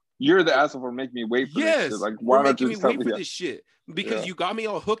 You're the asshole for making me wait for this shit. Yes, Like, for why not making me just tell wait me? for Yeah. this shit because Yeah. you got me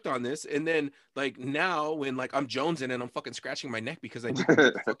all hooked on this, and then like now when like I'm jonesing and I'm fucking scratching my neck because I need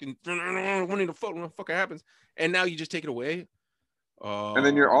to fucking wanting to fuck what fucking happens, and now you just take it away. And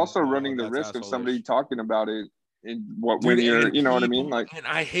then you're Oh also no, running the that's risk of asshole-ish. somebody talking about it when Dude, you're, and you know what I mean? Like,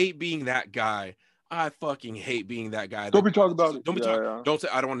 I hate being that guy. I fucking hate being that guy. don't be talking about it. Don't be talking. Yeah, Don't say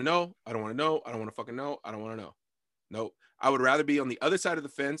I don't want to know. I don't want to know. I don't want to fucking know. I don't want to know. Nope. I would rather be on the other side of the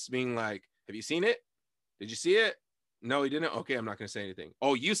fence, being like, "Have you seen it? Did you see it? No, he didn't. Okay, I'm not gonna say anything.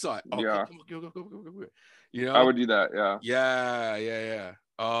 Oh, you saw it. Oh, yeah. go. You I know? would do that. Yeah. Yeah.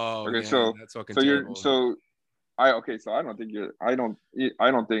 Oh Okay, man, that's fucking so you're terrible. so so I don't think I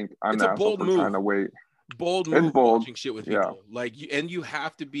don't think I'm It's the a asshole bold for trying move. to wait. Bold It's move bold. watching shit with Yeah. people. Like you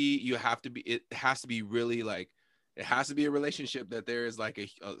have to be. It has to be really like. It has to be a relationship that there is like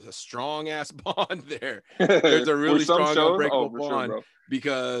a strong ass bond there. There's a With really some strong shows, unbreakable for sure, bond bro.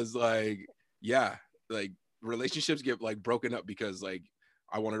 because like yeah, like relationships get like broken up because like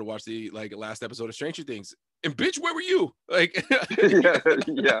I wanted to watch the like last episode of Stranger Things and bitch, where were you? Like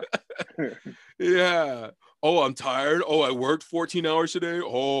yeah. yeah. Oh, I'm tired. Oh, I worked 14 hours today.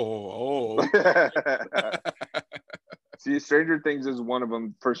 Oh. See, Stranger Things is one of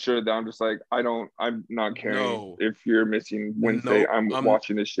them for sure. That I'm just like, I'm not caring No, if you're missing Wednesday. no, I'm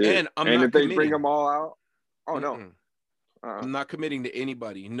watching this shit. and I'm And not if they bring committing. them all out, oh no. I'm not committing to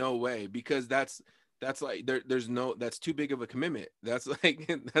anybody. No way, because that's like there's no, that's too big of a commitment. That's like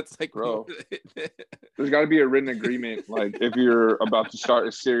Bro, there's got to be a written agreement. Like if you're about to start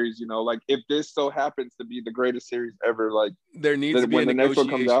a series, you know, like if this so happens to be the greatest series ever, like there needs to be when a the next one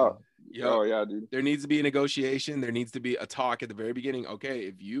comes negotiation. out. Yep. Oh yeah, dude. There needs to be a negotiation. There needs to be a talk at the very beginning. Okay,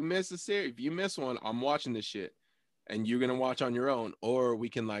 if you miss a series, if you miss one, I'm watching this shit, and you're gonna watch on your own, or we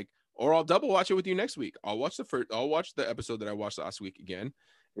can like, or I'll double watch it with you next week. I'll watch the episode that I watched last week again.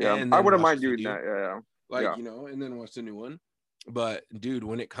 Yeah, and I wouldn't mind doing that. Yeah. Like, you know, and then watch the new one. But dude,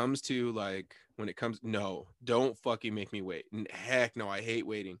 when it comes, no, don't fucking make me wait. Heck no, I hate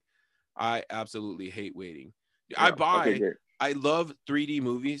waiting. I absolutely hate waiting. Yeah, I love 3D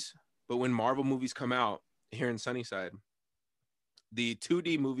movies, but when Marvel movies come out here in Sunnyside, the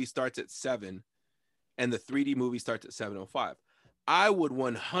 2D movie starts at 7 and the 3D movie starts at 7:05. I would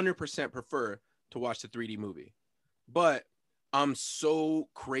 100% prefer to watch the 3D movie, but I'm so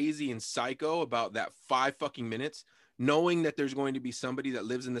crazy and psycho about that 5 fucking minutes, knowing that there's going to be somebody that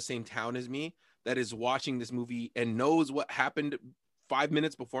lives in the same town as me that is watching this movie and knows what happened 5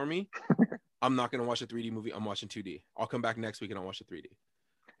 minutes before me. I'm not going to watch a 3D movie. I'm watching 2D. I'll come back next week and I'll watch a 3D.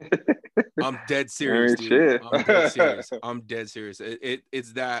 I'm dead serious, dude. Shit. I'm dead serious. I'm dead serious.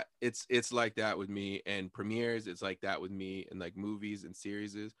 It's like that with me and premieres. It's like that with me and like movies and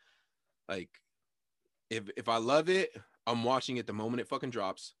series. Like if I love it, I'm watching it the moment it fucking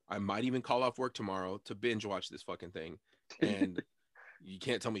drops. I might even call off work tomorrow to binge watch this fucking thing. And you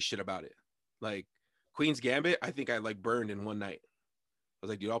can't tell me shit about it. Like Queen's Gambit, I think I like burned in one night. I was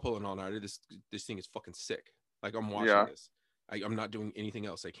like, dude, I'll pull an all-nighter. This thing is fucking sick. Like I'm watching this. I'm not doing anything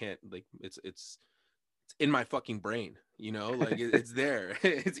else. I can't, like, it's in my fucking brain, you know, like it's there.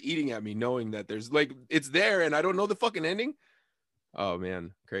 It's eating at me knowing that there's like, it's there and I don't know the fucking ending. Oh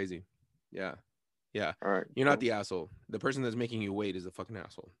man, crazy. Yeah. All right. You're not the asshole. The person that's making you wait is the fucking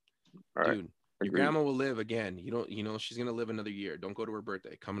asshole. All dude. Right. Your grandma will live again. You know, she's gonna live another year. Don't go to her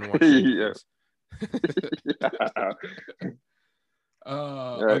birthday. Come and watch.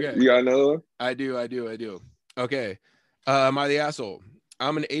 Okay. You got another one? I do. Okay. Am I the asshole?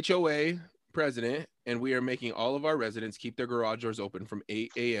 I'm an HOA president, and we are making all of our residents keep their garage doors open from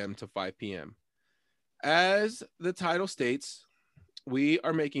 8 a.m. to 5 p.m. As the title states, we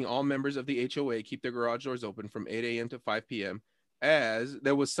are making all members of the HOA keep their garage doors open from 8 a.m. to 5 p.m. as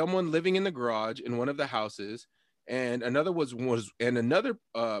there was someone living in the garage in one of the houses, and another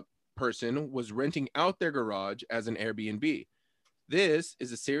person was renting out their garage as an Airbnb. This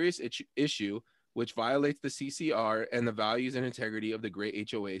is a serious issue which violates the CCR and the values and integrity of the great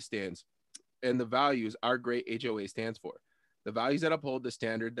HOA stands, and the values our great HOA stands for. The values that uphold the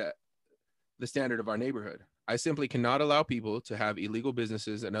standard of our neighborhood. I simply cannot allow people to have illegal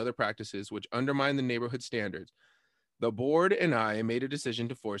businesses and other practices which undermine the neighborhood standards. The board and I made a decision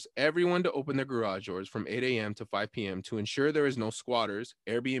to force everyone to open their garage doors from 8 a.m. to 5 p.m. to ensure there is no squatters,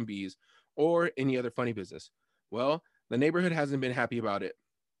 Airbnbs, or any other funny business. Well, the neighborhood hasn't been happy about it,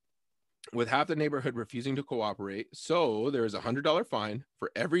 with half the neighborhood refusing to cooperate. So there is a $100 fine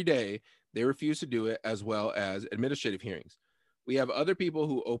for every day they refuse to do it, as well as administrative hearings. We have other people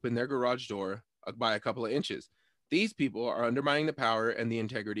who open their garage door by a couple of inches. These people are undermining the power and the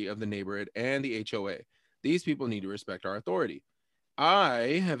integrity of the neighborhood and the HOA. These people need to respect our authority.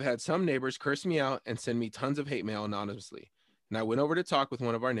 I have had some neighbors curse me out and send me tons of hate mail anonymously. And I went over to talk with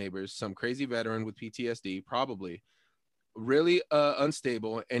one of our neighbors, some crazy veteran with PTSD, probably really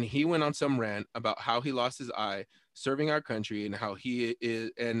unstable, and he went on some rant about how he lost his eye serving our country and how he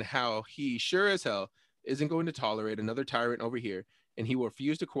sure as hell isn't going to tolerate another tyrant over here, and he will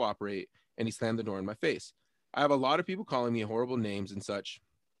refuse to cooperate, and he slammed the door in my face. I have a lot of people calling me horrible names and such,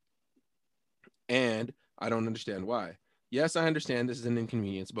 and I don't understand why. Yes, I understand this is an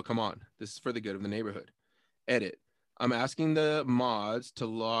inconvenience, but come on, this is for the good of the neighborhood. Edit. I'm asking the mods to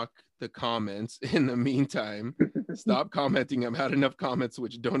lock the comments in the meantime. Stop commenting. I've had enough comments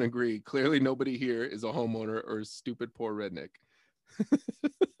which don't agree. Clearly nobody here is a homeowner or a stupid poor redneck.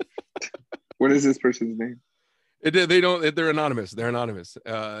 What is this person's name? They're anonymous. They're anonymous.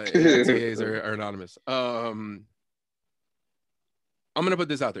 TAs are anonymous. I'm going to put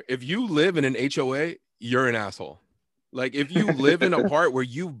this out there. If you live in an HOA, you're an asshole. Like if you live in a part where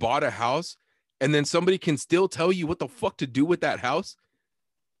you've bought a house and then somebody can still tell you what the fuck to do with that house,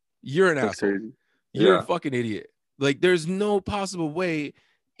 you're an asshole. Crazy. You're a fucking idiot. Like there's no possible way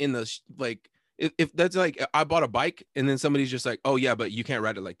in the, like, if that's like, I bought a bike and then somebody's just like, oh yeah, but you can't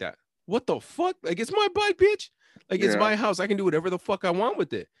ride it like that. What the fuck? Like, it's my bike, bitch. Like, it's Yeah. my house. I can do whatever the fuck I want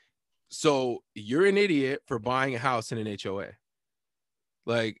with it. So you're an idiot for buying a house in an HOA.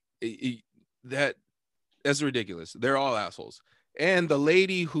 Like, that's ridiculous. They're all assholes. And the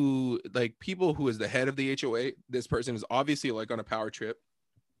lady who, like, people who is the head of the HOA, this person is obviously like on a power trip,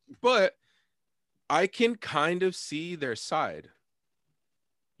 but I can kind of see their side.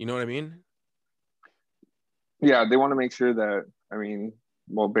 You know what I mean? Yeah, they want to make sure that, I mean,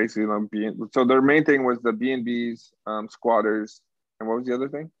 well, basically, so their main thing was the B&Bs, squatters, and what was the other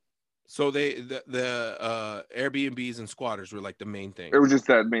thing? So the Airbnbs and squatters were like the main thing. It was just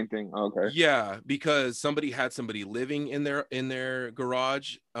that main thing. Oh, okay. Yeah, because somebody had somebody living in their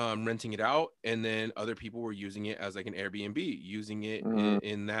garage, renting it out, and then other people were using it as like an Airbnb, using it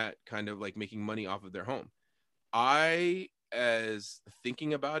in that kind of like making money off of their home. As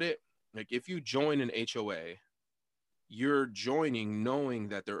thinking about it, like if you join an HOA, you're joining knowing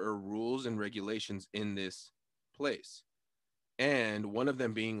that there are rules and regulations in this place. And one of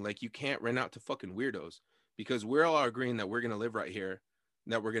them being like, you can't rent out to fucking weirdos, because we're all agreeing that we're going to live right here,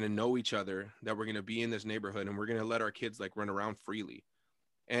 that we're going to know each other, that we're going to be in this neighborhood, and we're going to let our kids like run around freely.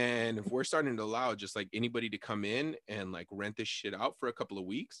 And if we're starting to allow just like anybody to come in and like rent this shit out for a couple of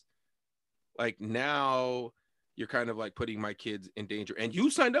weeks, like now you're kind of like putting my kids in danger. And you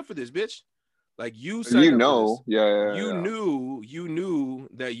signed up for this, bitch. Like you signed up for this. Yeah. You knew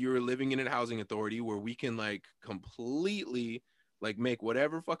that you're living in a housing authority where we can like completely like make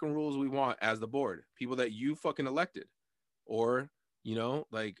whatever fucking rules we want as the board, people that you fucking elected, or, you know,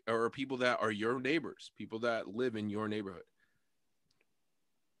 like, or people that are your neighbors, people that live in your neighborhood.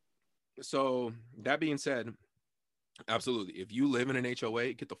 So that being said, absolutely. If you live in an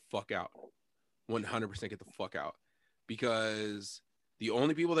HOA, get the fuck out. 100% get the fuck out, because the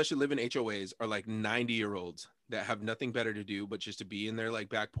only people that should live in HOAs are like 90-year-olds that have nothing better to do but just to be in their like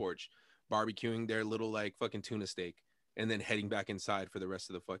back porch, barbecuing their little like fucking tuna steak, and then heading back inside for the rest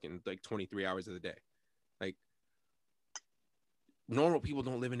of the fucking like 23 hours of the day. Like, normal people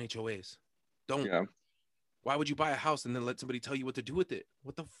don't live in HOAs. Don't. Yeah. Why would you buy a house and then let somebody tell you what to do with it?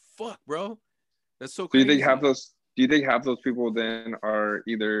 What the fuck, bro? That's so Do crazy. you think have those people then are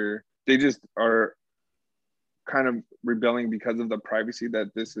either they just are kind of rebelling because of the privacy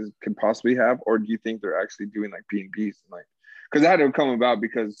that could possibly have, or do you think they're actually doing like B&Bs, like, because that had to come about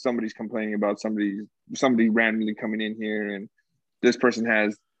because somebody's complaining about somebody randomly coming in here, and this person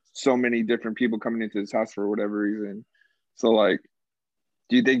has so many different people coming into this house for whatever reason. So like,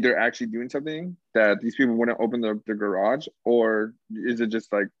 do you think they're actually doing something that these people wouldn't open their garage, or is it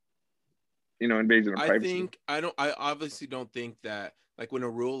just like, you know, invasion of privacy? I obviously don't think that, like, when a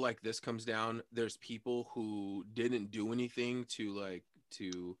rule like this comes down, there's people who didn't do anything to like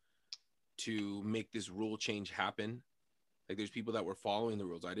to make this rule change happen. Like, there's people that were following the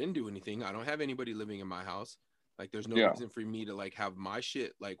rules. I didn't do anything. I don't have anybody living in my house. Like, there's no reason for me to like have my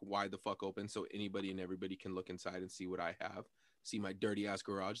shit like wide the fuck open so anybody and everybody can look inside and see what I have. See my dirty ass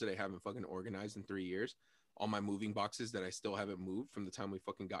garage that I haven't fucking organized in 3 years. All my moving boxes that I still haven't moved from the time we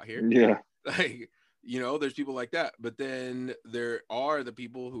fucking got here. Yeah. Like, you know, there's people like that. But then there are the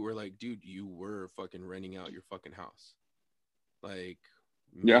people who are like, dude, you were fucking renting out your fucking house. Like,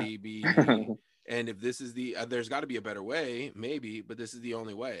 maybe. And if this is the, there's got to be a better way, maybe, but this is the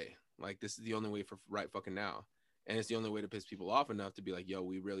only way. Like, this is the only way for right fucking now. And it's the only way to piss people off enough to be like, yo,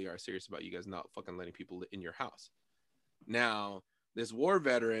 we really are serious about you guys not fucking letting people in your house. Now, this war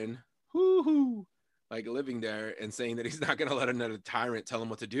veteran, like living there and saying that he's not going to let another tyrant tell him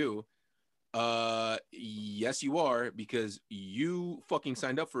what to do. Yes, you are, because you fucking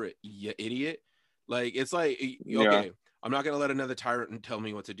signed up for it, you idiot. Like, it's like, okay, I'm not going to let another tyrant tell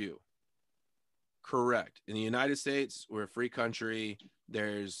me what to do. Correct. In the United States, we're a free country.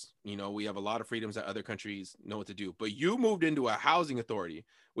 There's, you know, we have a lot of freedoms that other countries know what to do. But you moved into a housing authority,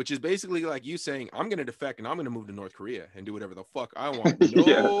 which is basically like you saying, I'm going to defect and I'm going to move to North Korea and do whatever the fuck I want.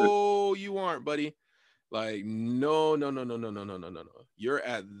 No, you aren't, buddy. Like, no. You're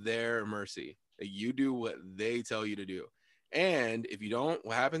at their mercy. You do what they tell you to do. And if you don't,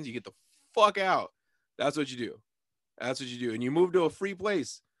 what happens? You get the fuck out. That's what you do. That's what you do. And you move to a free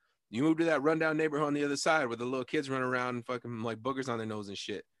place. You move to that rundown neighborhood on the other side where the little kids run around and fucking like boogers on their nose and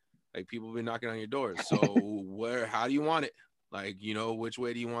shit. Like, people be knocking on your doors. So how do you want it? Like, you know, which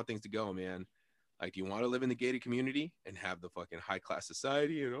way do you want things to go, man? Like, do you want to live in the gated community and have the fucking high class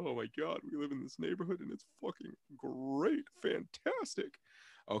society? And oh my God, we live in this neighborhood and it's fucking great, fantastic.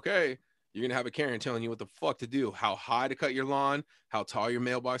 Okay, you're gonna have a Karen telling you what the fuck to do, how high to cut your lawn, how tall your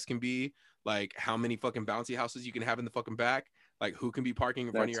mailbox can be, like how many fucking bouncy houses you can have in the fucking back. Like, who can be parking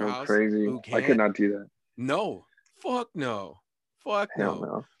in front of your house? Crazy. Who can't? I could not do that. No. Fuck no. Fuck Hell no.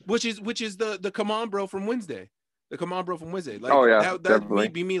 no. Which is the come on bro from Wednesday. The come on bro from Wednesday. Like Oh yeah, that me definitely.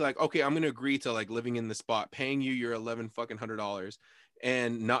 be me like, okay, I'm gonna agree to like living in the spot, paying you your $1,100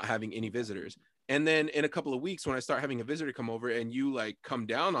 and not having any visitors. And then in a couple of weeks when I start having a visitor come over and you like come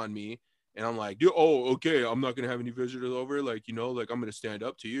down on me and I'm like, oh, okay, I'm not gonna have any visitors over, like, you know, like I'm gonna stand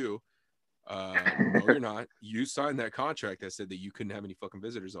up to you. No, you're not. You signed that contract that said that you couldn't have any fucking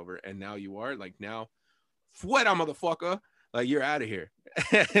visitors over, and now you are. Like now, fuera motherfucker. Like you're out of here.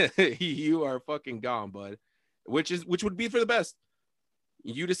 You are fucking gone, bud. Which would be for the best.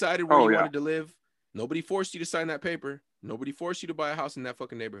 You decided where you wanted to live. Nobody forced you to sign that paper. Nobody forced you to buy a house in that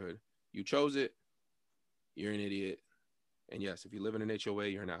fucking neighborhood. You chose it. You're an idiot. And yes, if you live in an HOA,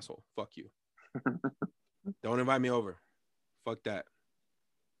 you're an asshole. Fuck you. Don't invite me over. Fuck that.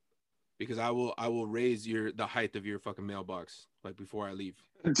 Because I will raise the height of your fucking mailbox like before I leave.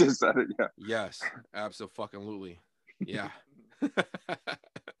 Just said it, yeah. Yes, absolutely. Yeah.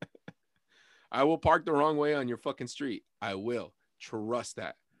 I will park the wrong way on your fucking street. I will. Trust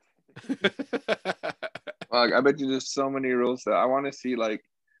that. I bet you there's so many rules that I want to see like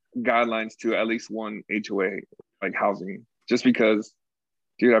guidelines to at least one HOA like housing. Just because,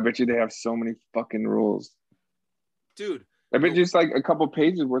 dude, I bet you they have so many fucking rules. Dude. I bet you it's like a couple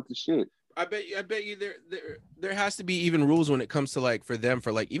pages worth of shit. I bet you there has to be even rules when it comes to like for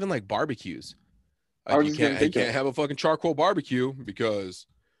like even like barbecues. Like you can't have a fucking charcoal barbecue because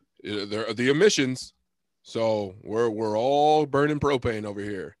there are the emissions. So we're all burning propane over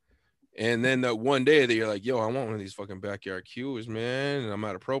here. And then that one day that you're like, yo, I want one of these fucking backyard cues, man. And I'm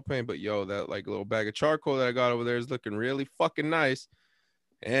out of propane, but yo, that like little bag of charcoal that I got over there is looking really fucking nice.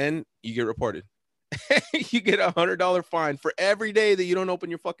 And you get reported. You get $100 fine for every day that you don't open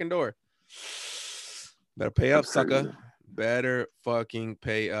your fucking door. Better pay up, sucker. Better fucking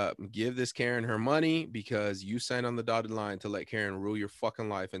pay up. Give this Karen her money because you signed on the dotted line to let Karen rule your fucking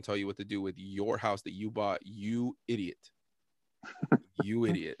life and tell you what to do with your house that you bought. You idiot. You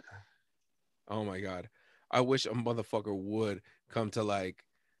idiot. Oh my God. I wish a motherfucker would come to like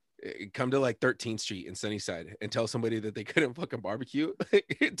 13th Street in Sunnyside and tell somebody that they couldn't fucking barbecue.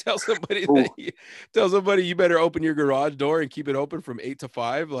 tell somebody you better open your garage door and keep it open from 8 to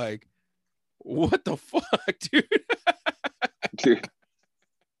 5. Like, what the fuck, dude? Dude,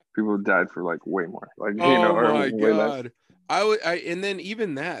 people died for like way more. Like, oh my God. And then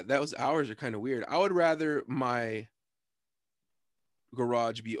even those hours are kind of weird. I would rather my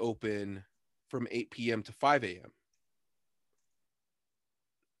garage be open from 8 p.m. to 5 a.m.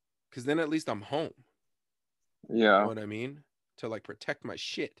 Because then at least I'm home. Yeah. You know what I mean? To like protect my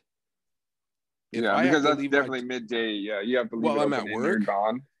shit. Because that's definitely midday. Yeah, you have to leave it open I'm at work. You're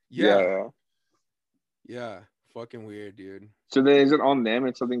gone. Yeah. Yeah. Fucking weird, dude. So then is it on them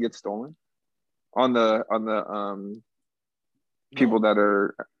if something gets stolen? On the people that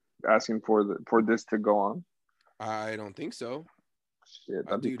are asking for this to go on? I don't think so. Shit,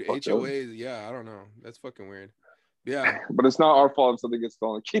 dude, HOAs, yeah, I don't know. That's fucking weird. Yeah. But it's not our fault if something gets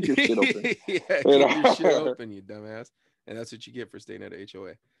stolen. Keep your shit open. Keep your shit open, you dumbass. And that's what you get for staying at a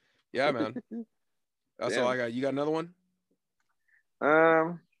HOA. Yeah, man. That's all I got. You got another one?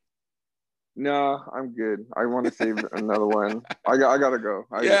 No, I'm good. I want to save another one. I gotta go.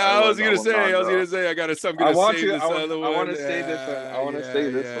 I was gonna say I gotta save this other one. I want to save this one. I want to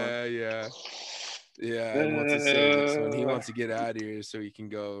save this one. Yeah, he wants to save this one. He wants to get out of here so he can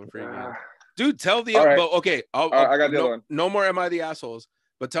go and freaking. Dude, tell the okay. I got the other one. No more. Am I the assholes?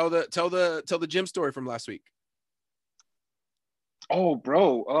 But tell the gym story from last week. Oh,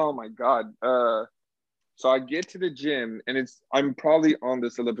 bro. Oh my God. So I get to the gym and I'm probably on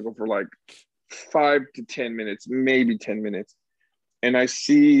this elliptical for like 5 to 10 minutes, maybe 10 minutes. And I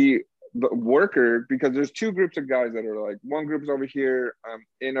see the worker, because there's two groups of guys that are like, one group's over here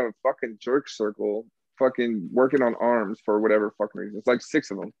in a fucking jerk circle, fucking working on arms for whatever fucking reason. It's like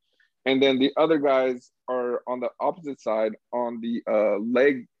 6 of them. And then the other guys are on the opposite side on the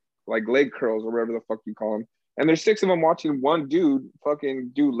leg curls or whatever the fuck you call them. And there's 6 of them watching one dude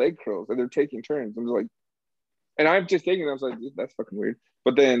fucking do leg curls and they're taking turns. I'm just like, and I'm just thinking, I was like, that's fucking weird.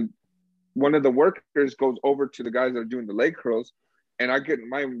 But then one of the workers goes over to the guys that are doing the leg curls and I get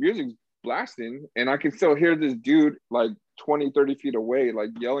my music's blasting and I can still hear this dude like 20, 30 feet away, like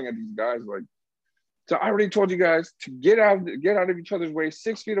yelling at these guys, like, so I already told you guys to get out of each other's way,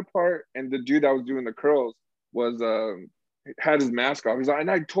 6 feet apart. And the dude that was doing the curls was had his mask off. He's like, and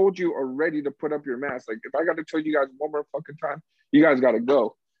I told you already to put up your mask. Like, if I got to tell you guys one more fucking time, you guys got to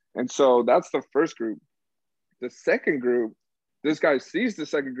go. And so that's the first group. The second group, this guy sees the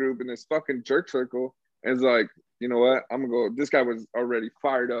second group in this fucking jerk circle and is like, you know what? I'm gonna go. This guy was already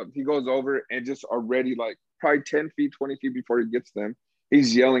fired up. He goes over and just already like probably 10 feet, 20 feet before he gets them.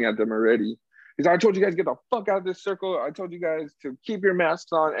 He's yelling at them already. He's like, I told you guys get the fuck out of this circle. I told you guys to keep your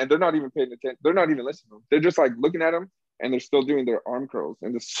masks on. And they're not even paying attention. They're not even listening to him. They're just like looking at him and they're still doing their arm curls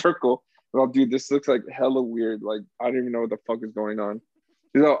in the circle. Well, dude, this looks like hella weird. Like, I don't even know what the fuck is going on.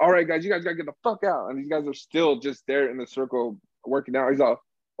 He's like, all right, guys, you guys got to get the fuck out. And these guys are still just there in the circle working out. He's like,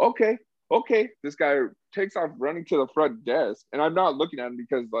 okay. This guy takes off running to the front desk. And I'm not looking at him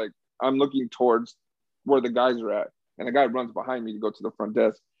because, like, I'm looking towards where the guys are at. And the guy runs behind me to go to the front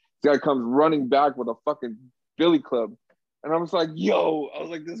desk. This guy comes running back with a fucking billy club. And I was like, yo, I was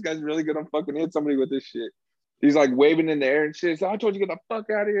like, this guy's really going to fucking hit somebody with this shit. He's like waving in the air and shit. So I told you, get the fuck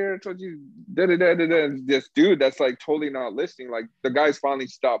out of here. I told you, da-da-da-da-da. This dude that's like totally not listening. Like the guys finally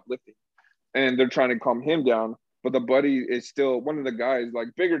stopped lifting and they're trying to calm him down. But the buddy is still one of the guys, like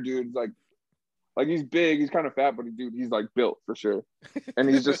bigger dudes, like he's big, he's kind of fat, but dude, he's like built for sure. And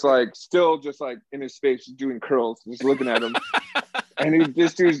he's just like still just like in his face, just doing curls, just looking at him. And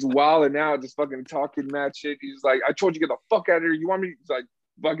this dude's wilding out, just fucking talking mad shit. He's like, I told you, get the fuck out of here. You want me? He's like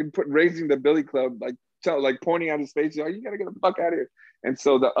fucking raising the billy club, like pointing at his face. He's like, you gotta get the fuck out of here. And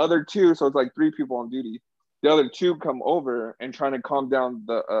so the other two, so it's like 3 people on duty. The other 2 come over and trying to calm down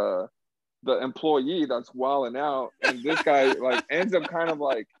the employee that's wilding out. And this guy like ends up kind of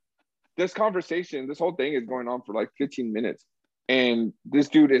like, this conversation, this whole thing is going on for like 15 minutes. And this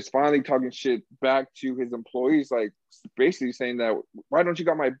dude is finally talking shit back to his employees, like basically saying that, why don't you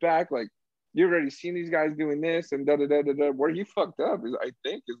got my back? Like, you already seen these guys doing this and da-da-da-da-da. Where he fucked up is, I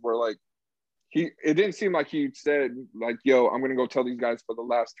think, is where like, it didn't seem like he said like, yo, I'm going to go tell these guys for the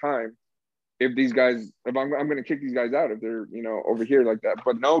last time if I'm going to kick these guys out if they're, over here like that.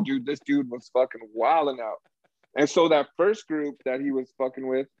 But no, dude, this dude was fucking wilding out. And so that first group that he was fucking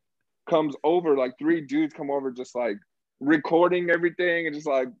with comes over, like 3 dudes come over just like recording everything and just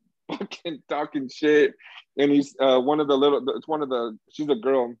like fucking talking shit. And he's she's a girl, one of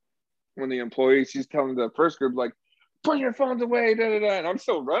the employees, she's telling the first group like, put your phones away, da, da, da. And I'm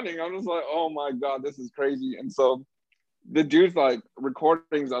still running. I'm just like, oh my God, this is crazy. And so the dude's like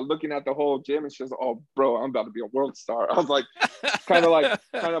recordings are looking at the whole gym and she's like, oh bro, I'm about to be a world star. I was like kind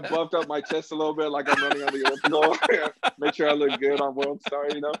of buffed up my chest a little bit, like I'm running on the elliptical. Make sure I look good on world star,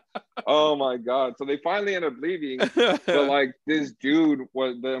 Oh my God. So they finally end up leaving. But like this dude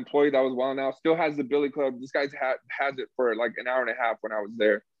was the employee that was wild now, still has the billy club. This guy's has it for like an hour and a half when I was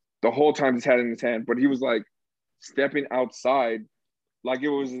there. The whole time he's had it in his hand, but he was like stepping outside like it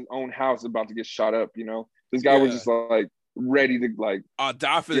was his own house about to get shot up, This guy was just like ready to like, I'll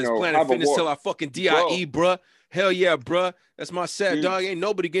die for this Planet Fitness till I fucking DIE, bruh. Hell yeah, bruh. That's my set, dude. Dog. Ain't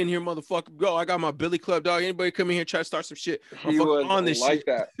nobody getting here, motherfucker. Bro, I got my billy club, dog. Anybody come in here and try to start some shit? He was on this like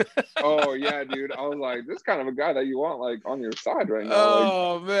shit. That. Oh yeah, dude. I was like, this kind of a guy that you want like on your side right now.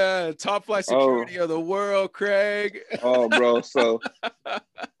 Oh like, man, top flight security of the world, Craig. Oh, bro. So,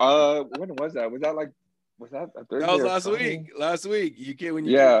 when was that? Was that a Thursday? That was last week. Last week. You came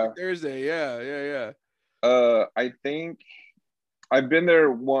Thursday. Yeah. I think I've been there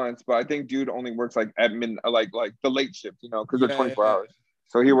once, but I think dude only works like at midnight, like the late shift, because they're 24 hours.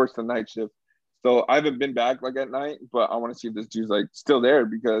 So he works the night shift. So I haven't been back like at night, but I want to see if this dude's like still there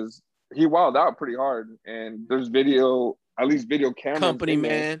because he wilded out pretty hard. And there's at least video cameras. Company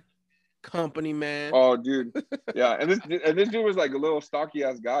man. Oh, dude. Yeah. And this dude was like a little stocky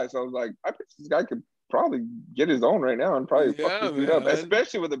ass guy. So I was like, I bet this guy could probably get his own right now and probably fuck this dude up,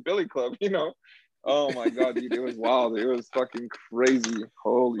 especially with a billy club, Oh my God, dude, it was wild. It was fucking crazy.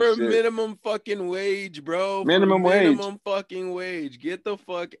 Holy shit. For minimum fucking wage, bro. Minimum fucking wage. Get the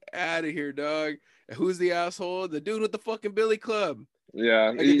fuck out of here, dog. Who's the asshole? The dude with the fucking billy club. Yeah.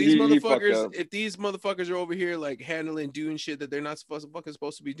 Like, if these motherfuckers are over here like doing shit that they're not supposed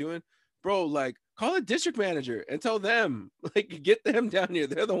to be doing, bro, like call a district manager and tell them, like, get them down here.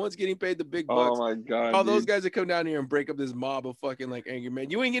 They're the ones getting paid the big bucks. Oh my God. All those guys that come down here and break up this mob of fucking like angry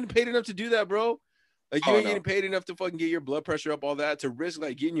men. You ain't getting paid enough to do that, bro. Like you ain't getting paid enough to fucking get your blood pressure up, all that, to risk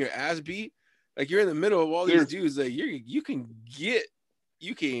like getting your ass beat. Like you're in the middle of all these dudes. Like you can get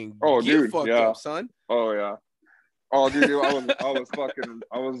fucked up, son. Oh yeah. Oh dude, I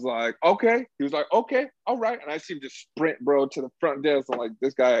was like, okay. He was like, okay, all right. And I see him just sprint, bro, to the front desk. I'm like,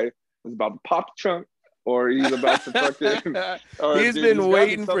 this guy is about to pop the trunk. Or he's about to fucking. He's been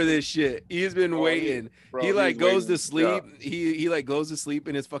waiting for this shit. He's been waiting. He like goes to sleep. Yeah. He like goes to sleep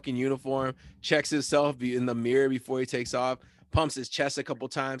in his fucking uniform. Checks himself in the mirror before he takes off. Pumps his chest a couple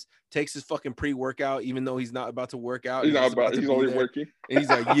times. Takes his fucking pre-workout, even though he's not about to work out. He's only working. And he's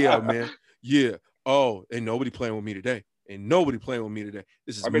like, yeah, man, yeah. Oh, ain't nobody playing with me today.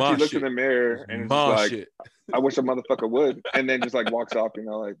 This is my shit. I bet you look in the mirror and it's like, shit. I wish a motherfucker would, and then just like walks off.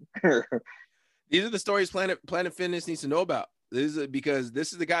 Like. These are the stories Planet Fitness needs to know about. This is because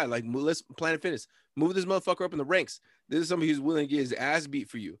this is the guy. Like, let's Planet Fitness move this motherfucker up in the ranks. This is somebody who's willing to get his ass beat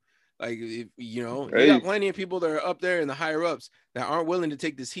for you. Like, if, you know, you got plenty of people that are up there in the higher ups that aren't willing to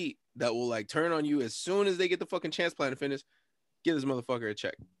take this heat. That will like turn on you as soon as they get the fucking chance. Planet Fitness, give this motherfucker a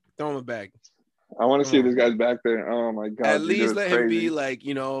check. Throw him a bag. I want to see this guy's back there. Oh my god! At least let him be crazy. like,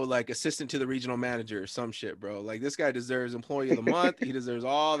 you know, like assistant to the regional manager or some shit, bro. Like this guy deserves employee of the month. He deserves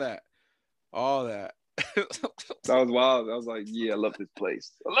all that. All that. That was wild. I was like, yeah, I love this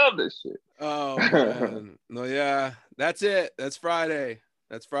place. I love this shit. Oh man. No, yeah. That's it. That's Friday.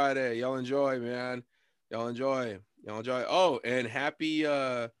 That's Friday. Y'all enjoy, man. Y'all enjoy. Y'all enjoy. Oh, and happy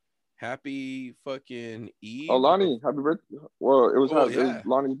fucking Eve. Oh, Lonnie, happy birthday. Well, it was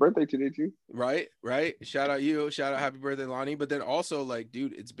Lonnie's birthday today too. Right. Shout out you. Shout out happy birthday, Lonnie. But then also, like,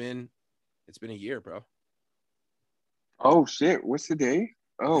 dude, it's been a year, bro. Oh shit. What's the day?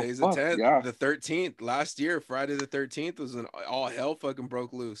 Oh, today's the 10th, yeah. The 13th. Last year, Friday the 13th was when all hell fucking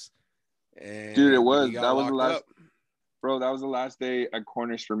broke loose. And dude, it was. That was the last. Bro, that was the last day at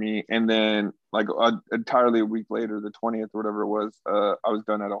Cornish for me. And then, like, entirely a week later, the 20th or whatever it was, I was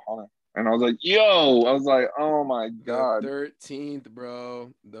done at Ohana. And I was like, yo, I was like, oh my God. The 13th,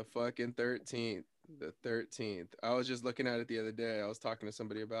 bro. The fucking 13th. The 13th. I was just looking at it the other day. I was talking to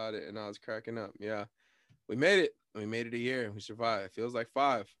somebody about it and I was cracking up. Yeah. We made it. We made it a year. We survived. It feels like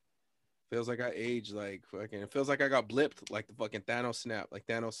 5. Feels like I aged like fucking. It feels like I got blipped like the fucking Thanos snap. Like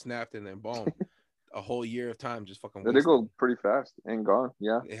Thanos snapped and then boom. A whole year of time just fucking wasted. They go pretty fast and gone.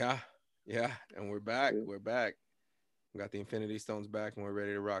 Yeah. And we're back. We're back. We got the Infinity Stones back and we're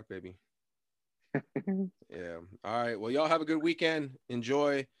ready to rock, baby. Yeah. All right. Well, y'all have a good weekend.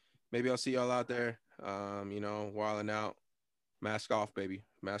 Enjoy. Maybe I'll see y'all out there. You know, wilding out. Mask off, baby.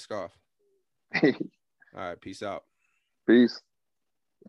 Mask off. All right. Peace out. Peace.